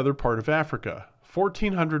quite another part of Africa,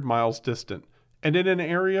 1,400 miles distant, and in an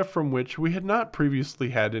area from which we had not previously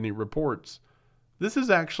had any reports. This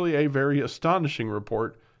is actually a very astonishing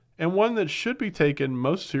report, and one that should be taken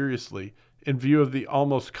most seriously in view of the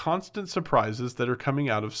almost constant surprises that are coming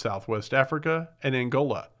out of Southwest Africa and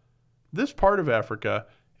Angola. This part of Africa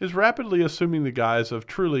is rapidly assuming the guise of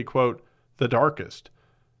truly, quote, the darkest,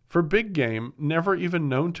 for big game never even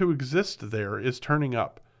known to exist there is turning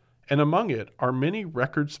up, and among it are many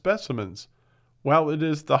record specimens, while it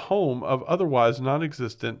is the home of otherwise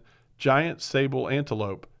non-existent giant sable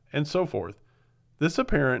antelope, and so forth. This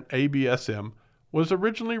apparent ABSM was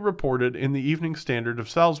originally reported in the Evening Standard of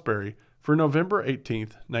Salisbury for November 18,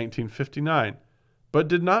 1959, but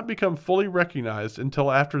did not become fully recognized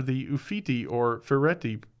until after the Ufiti or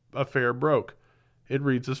Ferreti affair broke. It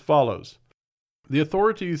reads as follows. The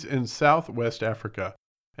authorities in Southwest Africa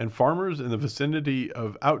and farmers in the vicinity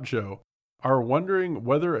of Outjo are wondering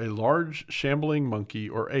whether a large shambling monkey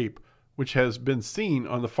or ape, which has been seen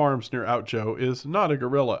on the farms near Outjo, is not a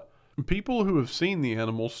gorilla. People who have seen the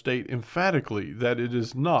animal state emphatically that it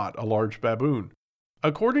is not a large baboon.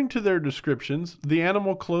 According to their descriptions, the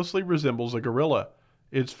animal closely resembles a gorilla.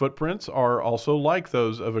 Its footprints are also like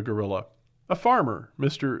those of a gorilla. A farmer,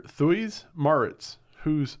 Mr. Thuis Maritz,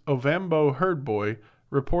 whose Ovambo herd boy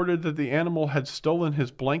reported that the animal had stolen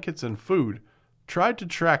his blankets and food, tried to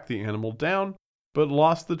track the animal down, but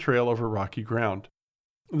lost the trail over rocky ground.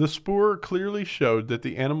 The spoor clearly showed that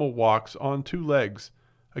the animal walks on two legs.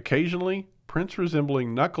 Occasionally, prints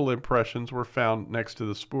resembling knuckle impressions were found next to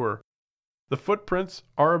the spoor. The footprints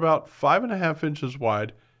are about 5.5 inches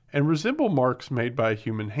wide and resemble marks made by a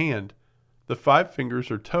human hand. The 5 fingers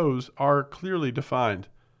or toes are clearly defined.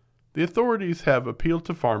 The authorities have appealed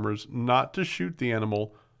to farmers not to shoot the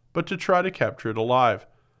animal, but to try to capture it alive.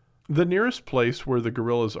 The nearest place where the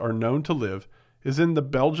gorillas are known to live is in the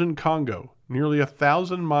Belgian Congo, nearly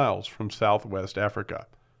 1,000 miles from southwest Africa.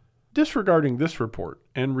 Disregarding this report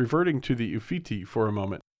and reverting to the Ufiti for a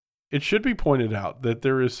moment, it should be pointed out that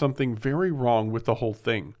there is something very wrong with the whole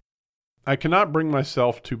thing. I cannot bring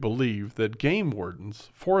myself to believe that game wardens,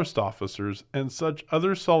 forest officers, and such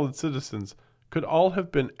other solid citizens could all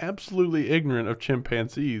have been absolutely ignorant of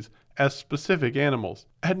chimpanzees as specific animals.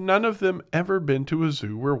 Had none of them ever been to a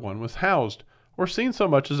zoo where one was housed, or seen so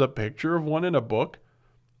much as a picture of one in a book?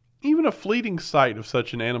 Even a fleeting sight of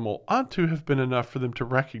such an animal ought to have been enough for them to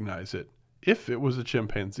recognize it, if it was a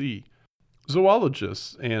chimpanzee.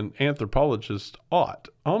 Zoologists and anthropologists ought,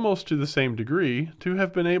 almost to the same degree, to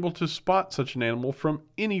have been able to spot such an animal from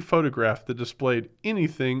any photograph that displayed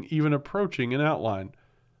anything even approaching an outline.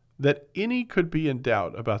 That any could be in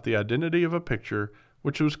doubt about the identity of a picture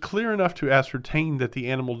which was clear enough to ascertain that the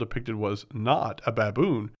animal depicted was not a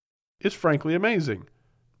baboon is frankly amazing.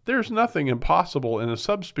 There is nothing impossible in a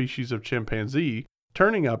subspecies of chimpanzee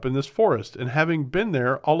turning up in this forest and having been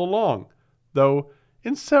there all along, though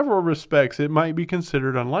in several respects it might be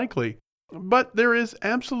considered unlikely. But there is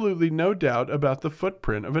absolutely no doubt about the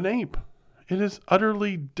footprint of an ape. It is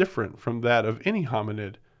utterly different from that of any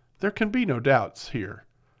hominid. There can be no doubts here.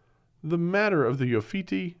 The matter of the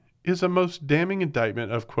Ufiti is a most damning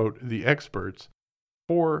indictment of, quote, the experts,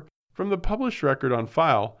 for, from the published record on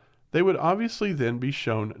file, they would obviously then be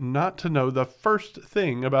shown not to know the first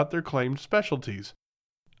thing about their claimed specialties.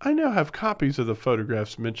 I now have copies of the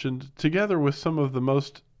photographs mentioned, together with some of the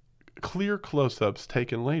most clear close-ups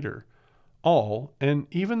taken later. All, and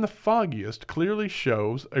even the foggiest, clearly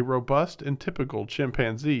shows a robust and typical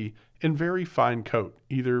chimpanzee in very fine coat,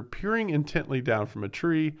 either peering intently down from a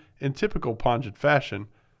tree in typical Pongid fashion,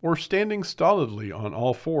 or standing stolidly on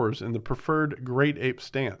all fours in the preferred great ape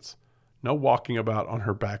stance. No walking about on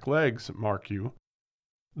her back legs, mark you.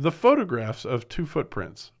 The photographs of 2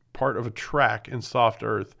 footprints, part of a track in soft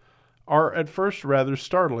earth, are at first rather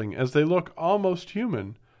startling as they look almost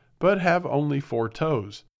human, but have only 4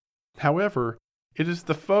 toes. However, it is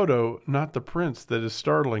the photo, not the prints, that is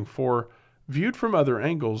startling, for, viewed from other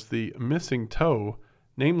angles, the missing toe,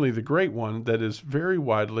 namely the great one that is very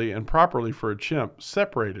widely and properly for a chimp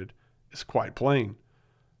separated, is quite plain.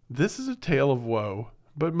 This is a tale of woe,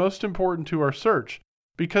 but most important to our search,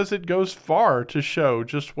 because it goes far to show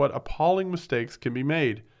just what appalling mistakes can be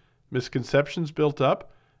made, misconceptions built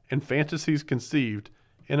up, and fantasies conceived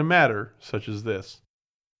in a matter such as this.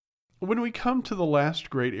 When we come to the last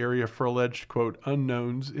great area for alleged, quote,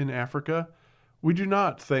 unknowns in Africa, we do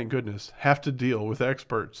not, thank goodness, have to deal with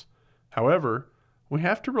experts. However, we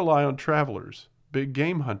have to rely on travelers, big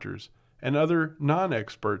game hunters, and other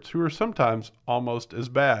non-experts who are sometimes almost as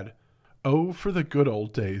bad. Oh, for the good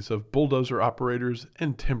old days of bulldozer operators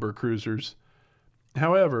and timber cruisers.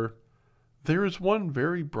 However, there is one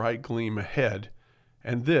very bright gleam ahead,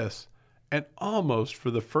 and this, and almost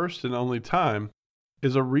for the first and only time,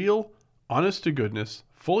 is a real, honest-to-goodness,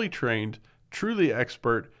 fully trained, truly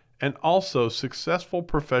expert, and also successful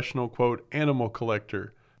professional, quote, animal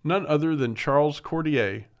collector, none other than Charles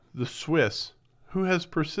Cordier, the Swiss, who has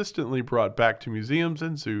persistently brought back to museums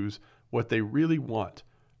and zoos what they really want,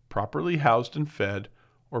 properly housed and fed,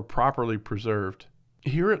 or properly preserved.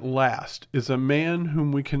 Here at last is a man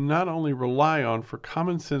whom we can not only rely on for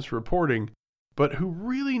common sense reporting, but who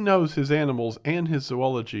really knows his animals and his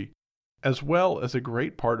zoology, as well as a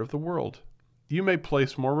great part of the world. You may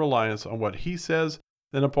place more reliance on what he says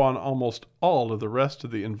than upon almost all of the rest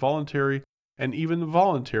of the involuntary and even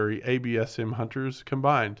voluntary ABSM hunters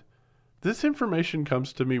combined. This information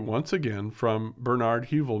comes to me once again from Bernard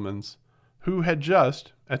Heuvelmans, who had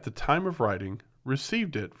just, at the time of writing,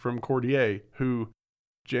 received it from Cordier, who,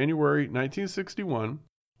 January 1961,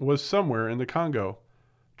 was somewhere in the Congo.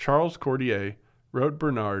 Charles Cordier wrote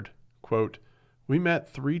Bernard, quote, "We met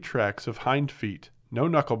 3 tracks of hind feet, no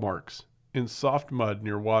knuckle marks, in soft mud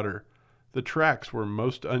near water. The tracks were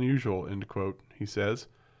most unusual," end quote, he says.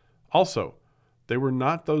 Also, they were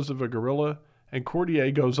not those of a gorilla, and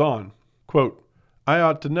Cordier goes on, quote, "I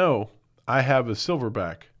ought to know. I have a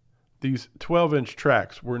silverback. These 12-inch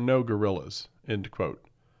tracks were no gorillas," end quote.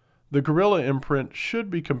 The gorilla imprint should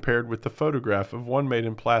be compared with the photograph of one made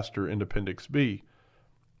in plaster in Appendix B.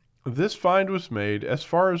 This find was made, as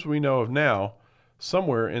far as we know of now,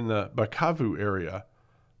 somewhere in the Bukavu area.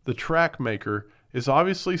 The track maker is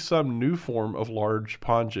obviously some new form of large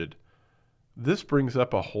pongid. This brings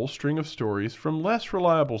up a whole string of stories from less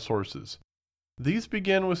reliable sources. These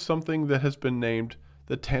begin with something that has been named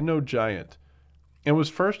the Tenno Giant, and was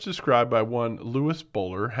first described by one Louis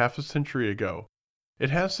Bowler half a century ago. It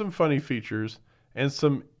has some funny features and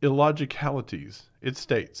some illogicalities. It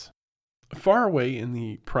states, far away in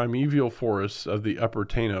the primeval forests of the Upper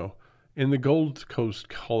Tenno, in the Gold Coast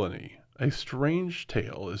colony, a strange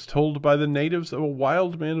tale is told by the natives of a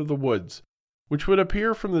wild man of the woods, which would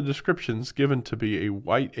appear from the descriptions given to be a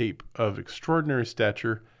white ape of extraordinary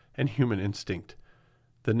stature and human instinct.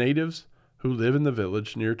 The natives, who live in the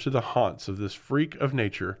village near to the haunts of this freak of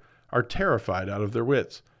nature, are terrified out of their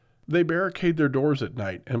wits. They barricade their doors at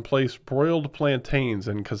night and place broiled plantains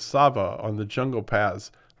and cassava on the jungle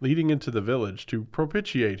paths leading into the village to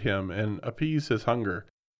propitiate him and appease his hunger.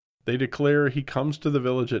 They declare he comes to the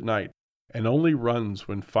village at night and only runs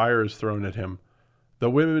when fire is thrown at him. The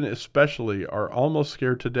women especially are almost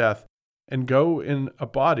scared to death and go in a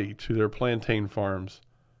body to their plantain farms.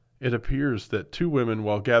 It appears that 2 women,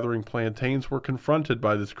 while gathering plantains, were confronted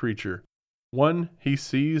by this creature. One he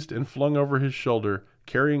seized and flung over his shoulder,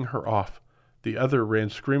 carrying her off. The other ran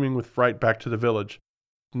screaming with fright back to the village.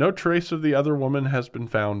 No trace of the other woman has been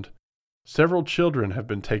found. Several children have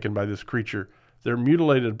been taken by this creature, their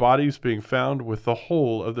mutilated bodies being found with the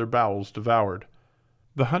whole of their bowels devoured.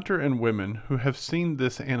 The hunter and women who have seen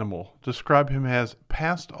this animal describe him as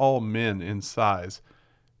past all men in size.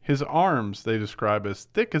 His arms they describe as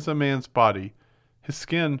thick as a man's body, his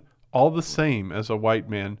skin all the same as a white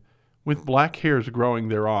man, with black hairs growing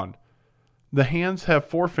thereon. The hands have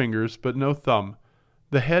 4 fingers but no thumb.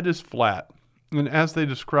 The head is flat, and as they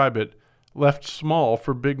describe it, left small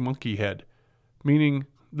for big monkey head, meaning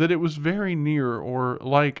that it was very near or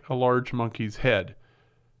like a large monkey's head.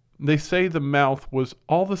 They say the mouth was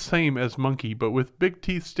all the same as monkey but with big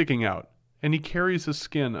teeth sticking out, and he carries the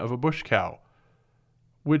skin of a bush cow,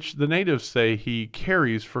 which the natives say he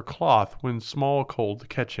carries for cloth when small cold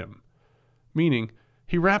catch him, meaning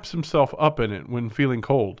he wraps himself up in it when feeling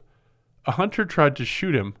cold. A hunter tried to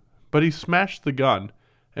shoot him, but he smashed the gun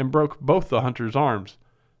and broke both the hunter's arms.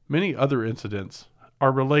 Many other incidents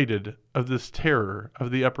are related of this terror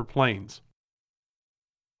of the upper plains.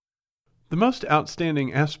 The most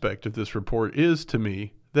outstanding aspect of this report is, to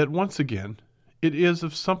me, that once again, it is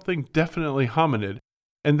of something definitely hominid,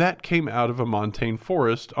 and that came out of a montane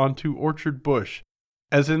forest onto orchard bush,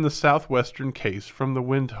 as in the southwestern case from the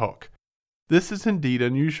Windhoek. This is indeed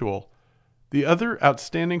unusual. The other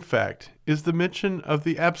outstanding fact is the mention of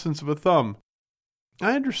the absence of a thumb.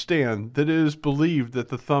 I understand that it is believed that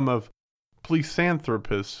the thumb of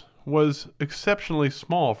Pleisanthropus was exceptionally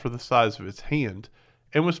small for the size of its hand,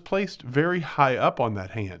 and was placed very high up on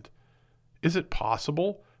that hand. Is it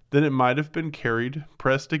possible that it might have been carried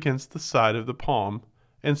pressed against the side of the palm,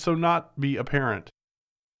 and so not be apparent?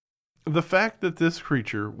 The fact that this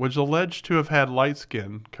creature was alleged to have had light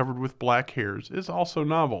skin covered with black hairs is also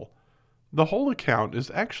novel. The whole account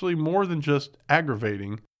is actually more than just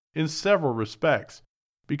aggravating in several respects,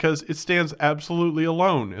 because it stands absolutely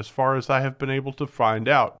alone as far as I have been able to find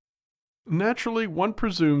out. Naturally, one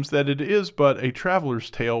presumes that it is but a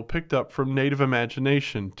traveler's tale picked up from native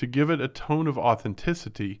imagination to give it a tone of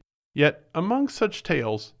authenticity, yet among such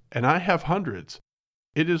tales, and I have hundreds,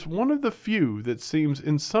 it is one of the few that seems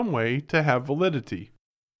in some way to have validity.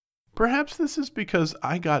 Perhaps this is because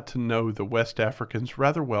I got to know the West Africans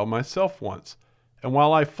rather well myself once, and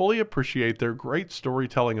while I fully appreciate their great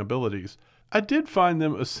storytelling abilities, I did find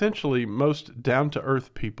them essentially most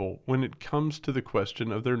down-to-earth people when it comes to the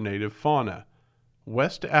question of their native fauna.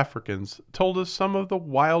 West Africans told us some of the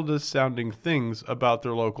wildest-sounding things about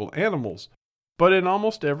their local animals, but in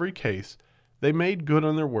almost every case, they made good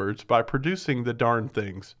on their words by producing the darn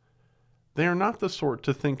things. They are not the sort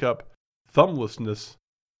to think up thumblessness,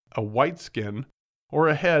 a white skin, or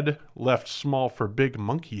a head left small for big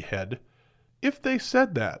monkey head. If they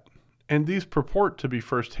said that, and these purport to be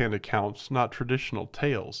first-hand accounts, not traditional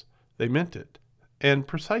tales, they meant it, and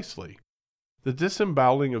precisely. The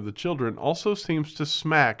disemboweling of the children also seems to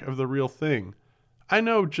smack of the real thing. I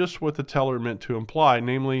know just what the teller meant to imply,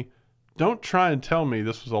 namely, don't try and tell me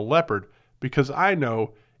this was a leopard, because I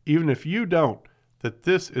know, even if you don't, that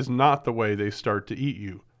this is not the way they start to eat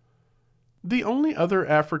you. The only other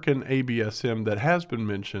African ABSM that has been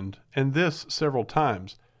mentioned, and this several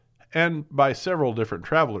times, and by several different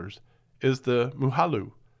travelers, is the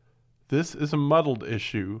Muhalu. This is a muddled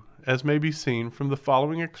issue, as may be seen from the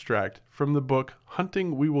following extract from the book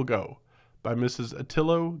Hunting We Will Go, by Mrs.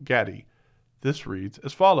 Attilio Gatti. This reads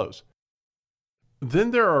as follows.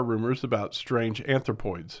 Then there are rumors about strange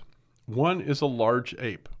anthropoids. One is a large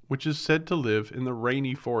ape, which is said to live in the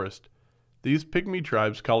rainy forest. These pygmy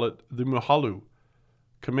tribes call it the Muhalu.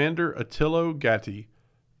 Commander Attilio Gatti,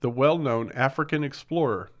 the well-known African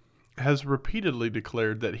explorer, has repeatedly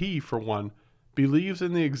declared that he, for one, believes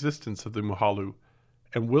in the existence of the Muhalu,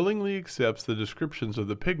 and willingly accepts the descriptions of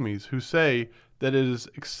the pygmies who say that it is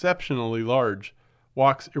exceptionally large,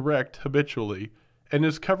 walks erect habitually, and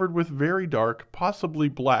is covered with very dark, possibly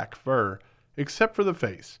black fur, except for the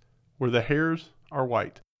face, where the hairs are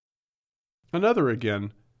white. Another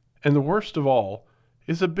again, and the worst of all,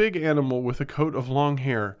 is a big animal with a coat of long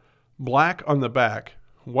hair, black on the back,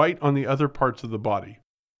 white on the other parts of the body.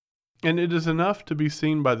 And it is enough to be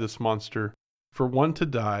seen by this monster for one to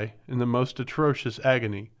die in the most atrocious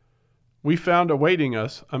agony. We found awaiting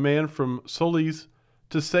us a man from Solis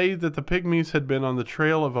to say that the pygmies had been on the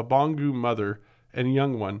trail of a Bongo mother and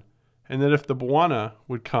young one, and that if the Bwana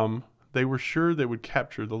would come, they were sure they would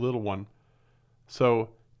capture the little one. So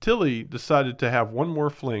Tilly decided to have one more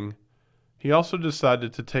fling. He also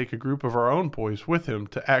decided to take a group of our own boys with him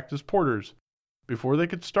to act as porters. Before they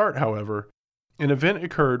could start, however, an event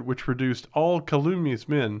occurred which reduced all Kalumi's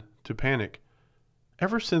men to panic.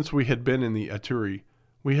 Ever since we had been in the Ituri,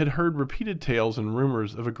 we had heard repeated tales and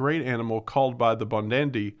rumors of a great animal called by the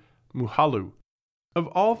Bondandi Muhalu. Of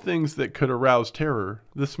all things that could arouse terror,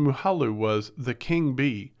 this Muhalu was the king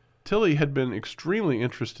bee. Tilly had been extremely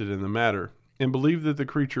interested in the matter, and believed that the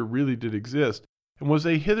creature really did exist, and was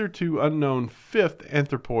a hitherto unknown fifth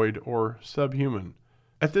anthropoid or subhuman.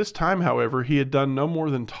 At this time, however, he had done no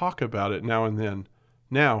more than talk about it now and then.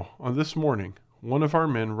 Now, on this morning, one of our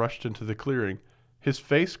men rushed into the clearing, his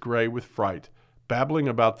face gray with fright, babbling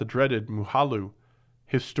about the dreaded Muhalu.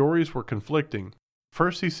 His stories were conflicting.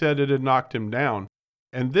 First he said it had knocked him down,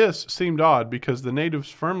 and this seemed odd because the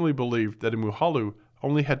natives firmly believed that a Muhalu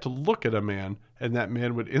only had to look at a man and that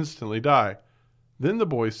man would instantly die. Then the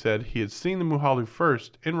boy said he had seen the Muhalu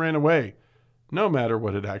first and ran away. No matter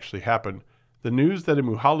what had actually happened, the news that a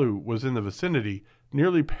Muhalu was in the vicinity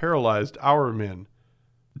nearly paralyzed our men.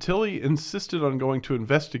 Tilly insisted on going to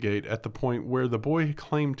investigate at the point where the boy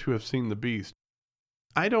claimed to have seen the beast.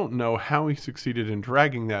 I don't know how he succeeded in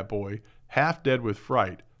dragging that boy, half dead with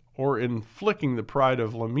fright, or in flicking the pride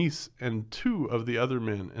of Lamis and 2 of the other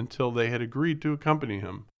men until they had agreed to accompany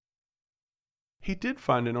him. He did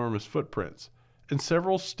find enormous footprints, and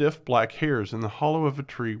several stiff black hairs in the hollow of a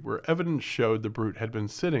tree where evidence showed the brute had been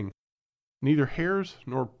sitting. Neither hairs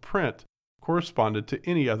nor print corresponded to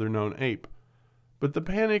any other known ape. But the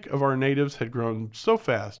panic of our natives had grown so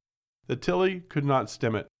fast that Tilly could not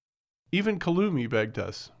stem it. Even Kalumi begged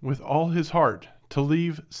us, with all his heart, to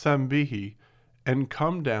leave Sambihi and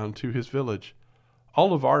come down to his village.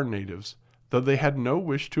 All of our natives, though they had no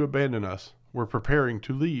wish to abandon us, were preparing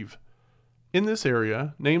to leave. In this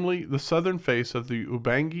area, namely the southern face of the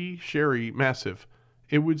Ubangi-Sheri Massif,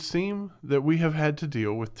 it would seem that we have had to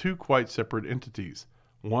deal with 2 quite separate entities,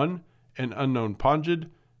 one an unknown Pongid,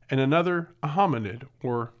 and another a hominid,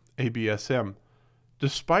 or ABSM.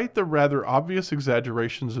 Despite the rather obvious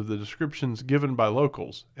exaggerations of the descriptions given by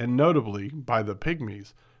locals, and notably by the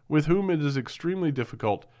pygmies, with whom it is extremely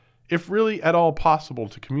difficult, if really at all possible,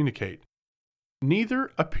 to communicate,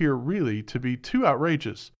 neither appear really to be too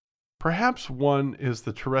outrageous. Perhaps one is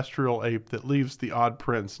the terrestrial ape that leaves the odd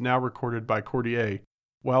prints now recorded by Cordier,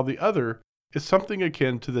 while the other is something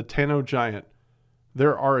akin to the Tano giant.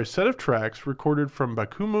 There are a set of tracks recorded from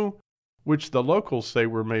Bakumu, which the locals say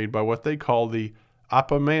were made by what they call the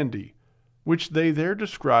Apamandi, which they there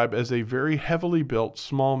describe as a very heavily built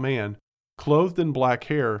small man, clothed in black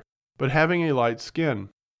hair, but having a light skin.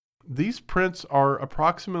 These prints are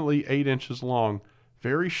approximately 8 inches long,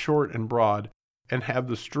 very short and broad, and have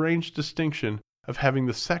the strange distinction of having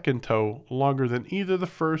the second toe longer than either the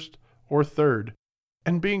first or third,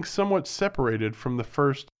 and being somewhat separated from the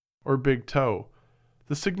first or big toe.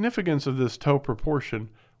 The significance of this toe proportion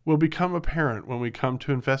will become apparent when we come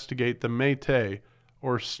to investigate the Métis,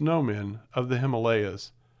 or snowmen, of the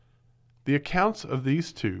Himalayas. The accounts of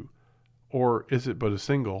these 2, or is it but a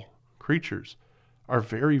single, creatures, are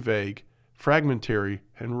very vague, fragmentary,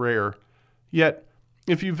 and rare. Yet,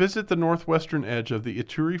 if you visit the northwestern edge of the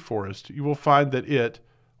Ituri forest, you will find that it,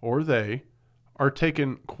 or they, are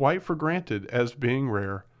taken quite for granted as being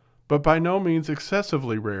rare, but by no means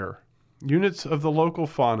excessively rare, units of the local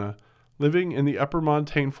fauna living in the upper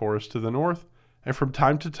montane forest to the north, and from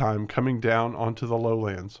time to time coming down onto the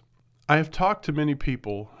lowlands. I have talked to many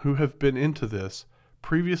people who have been into this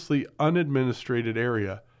previously unadministrated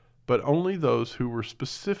area, but only those who were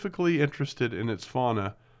specifically interested in its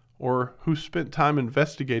fauna or who spent time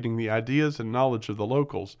investigating the ideas and knowledge of the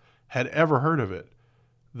locals had ever heard of it.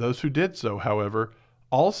 Those who did so, however,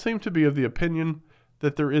 all seem to be of the opinion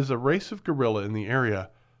that there is a race of gorilla in the area,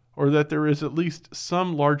 or that there is at least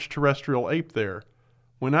some large terrestrial ape there.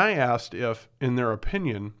 When I asked if, in their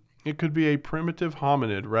opinion, it could be a primitive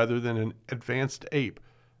hominid rather than an advanced ape,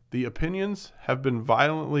 the opinions have been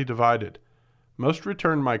violently divided. Most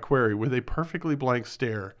returned my query with a perfectly blank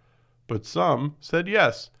stare, but some said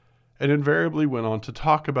yes, and invariably went on to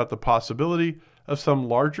talk about the possibility of some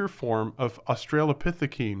larger form of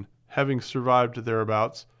Australopithecine having survived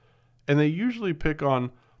thereabouts, and they usually pick on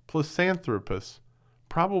Plissanthropus,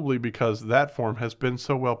 probably because that form has been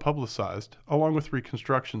so well publicized, along with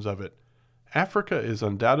reconstructions of it. Africa is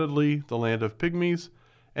undoubtedly the land of pygmies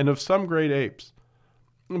and of some great apes,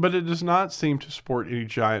 but it does not seem to sport any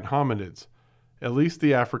giant hominids. At least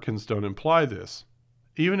the Africans don't imply this,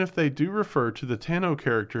 even if they do refer to the Tano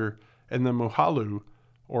character and the Muhalu,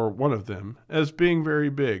 or one of them, as being very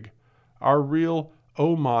big. Our real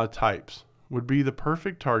Oma types would be the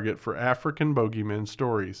perfect target for African bogeyman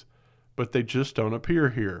stories, but they just don't appear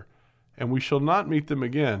here, and we shall not meet them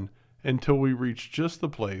again until we reach just the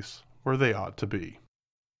place where they ought to be.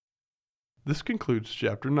 This concludes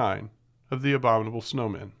Chapter 9 of The Abominable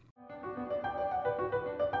Snowmen.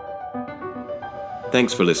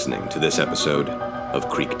 Thanks for listening to this episode of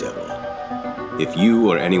Creek Devil. If you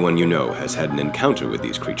or anyone you know has had an encounter with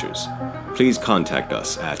these creatures, please contact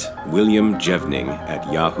us at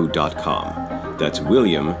williamjevning@yahoo.com. That's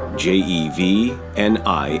William, Jevning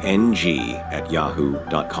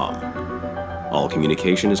 @yahoo.com. All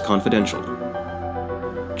communication is confidential.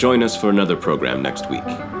 Join us for another program next week.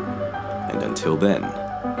 And until then,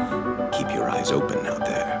 keep your eyes open out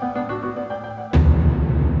there.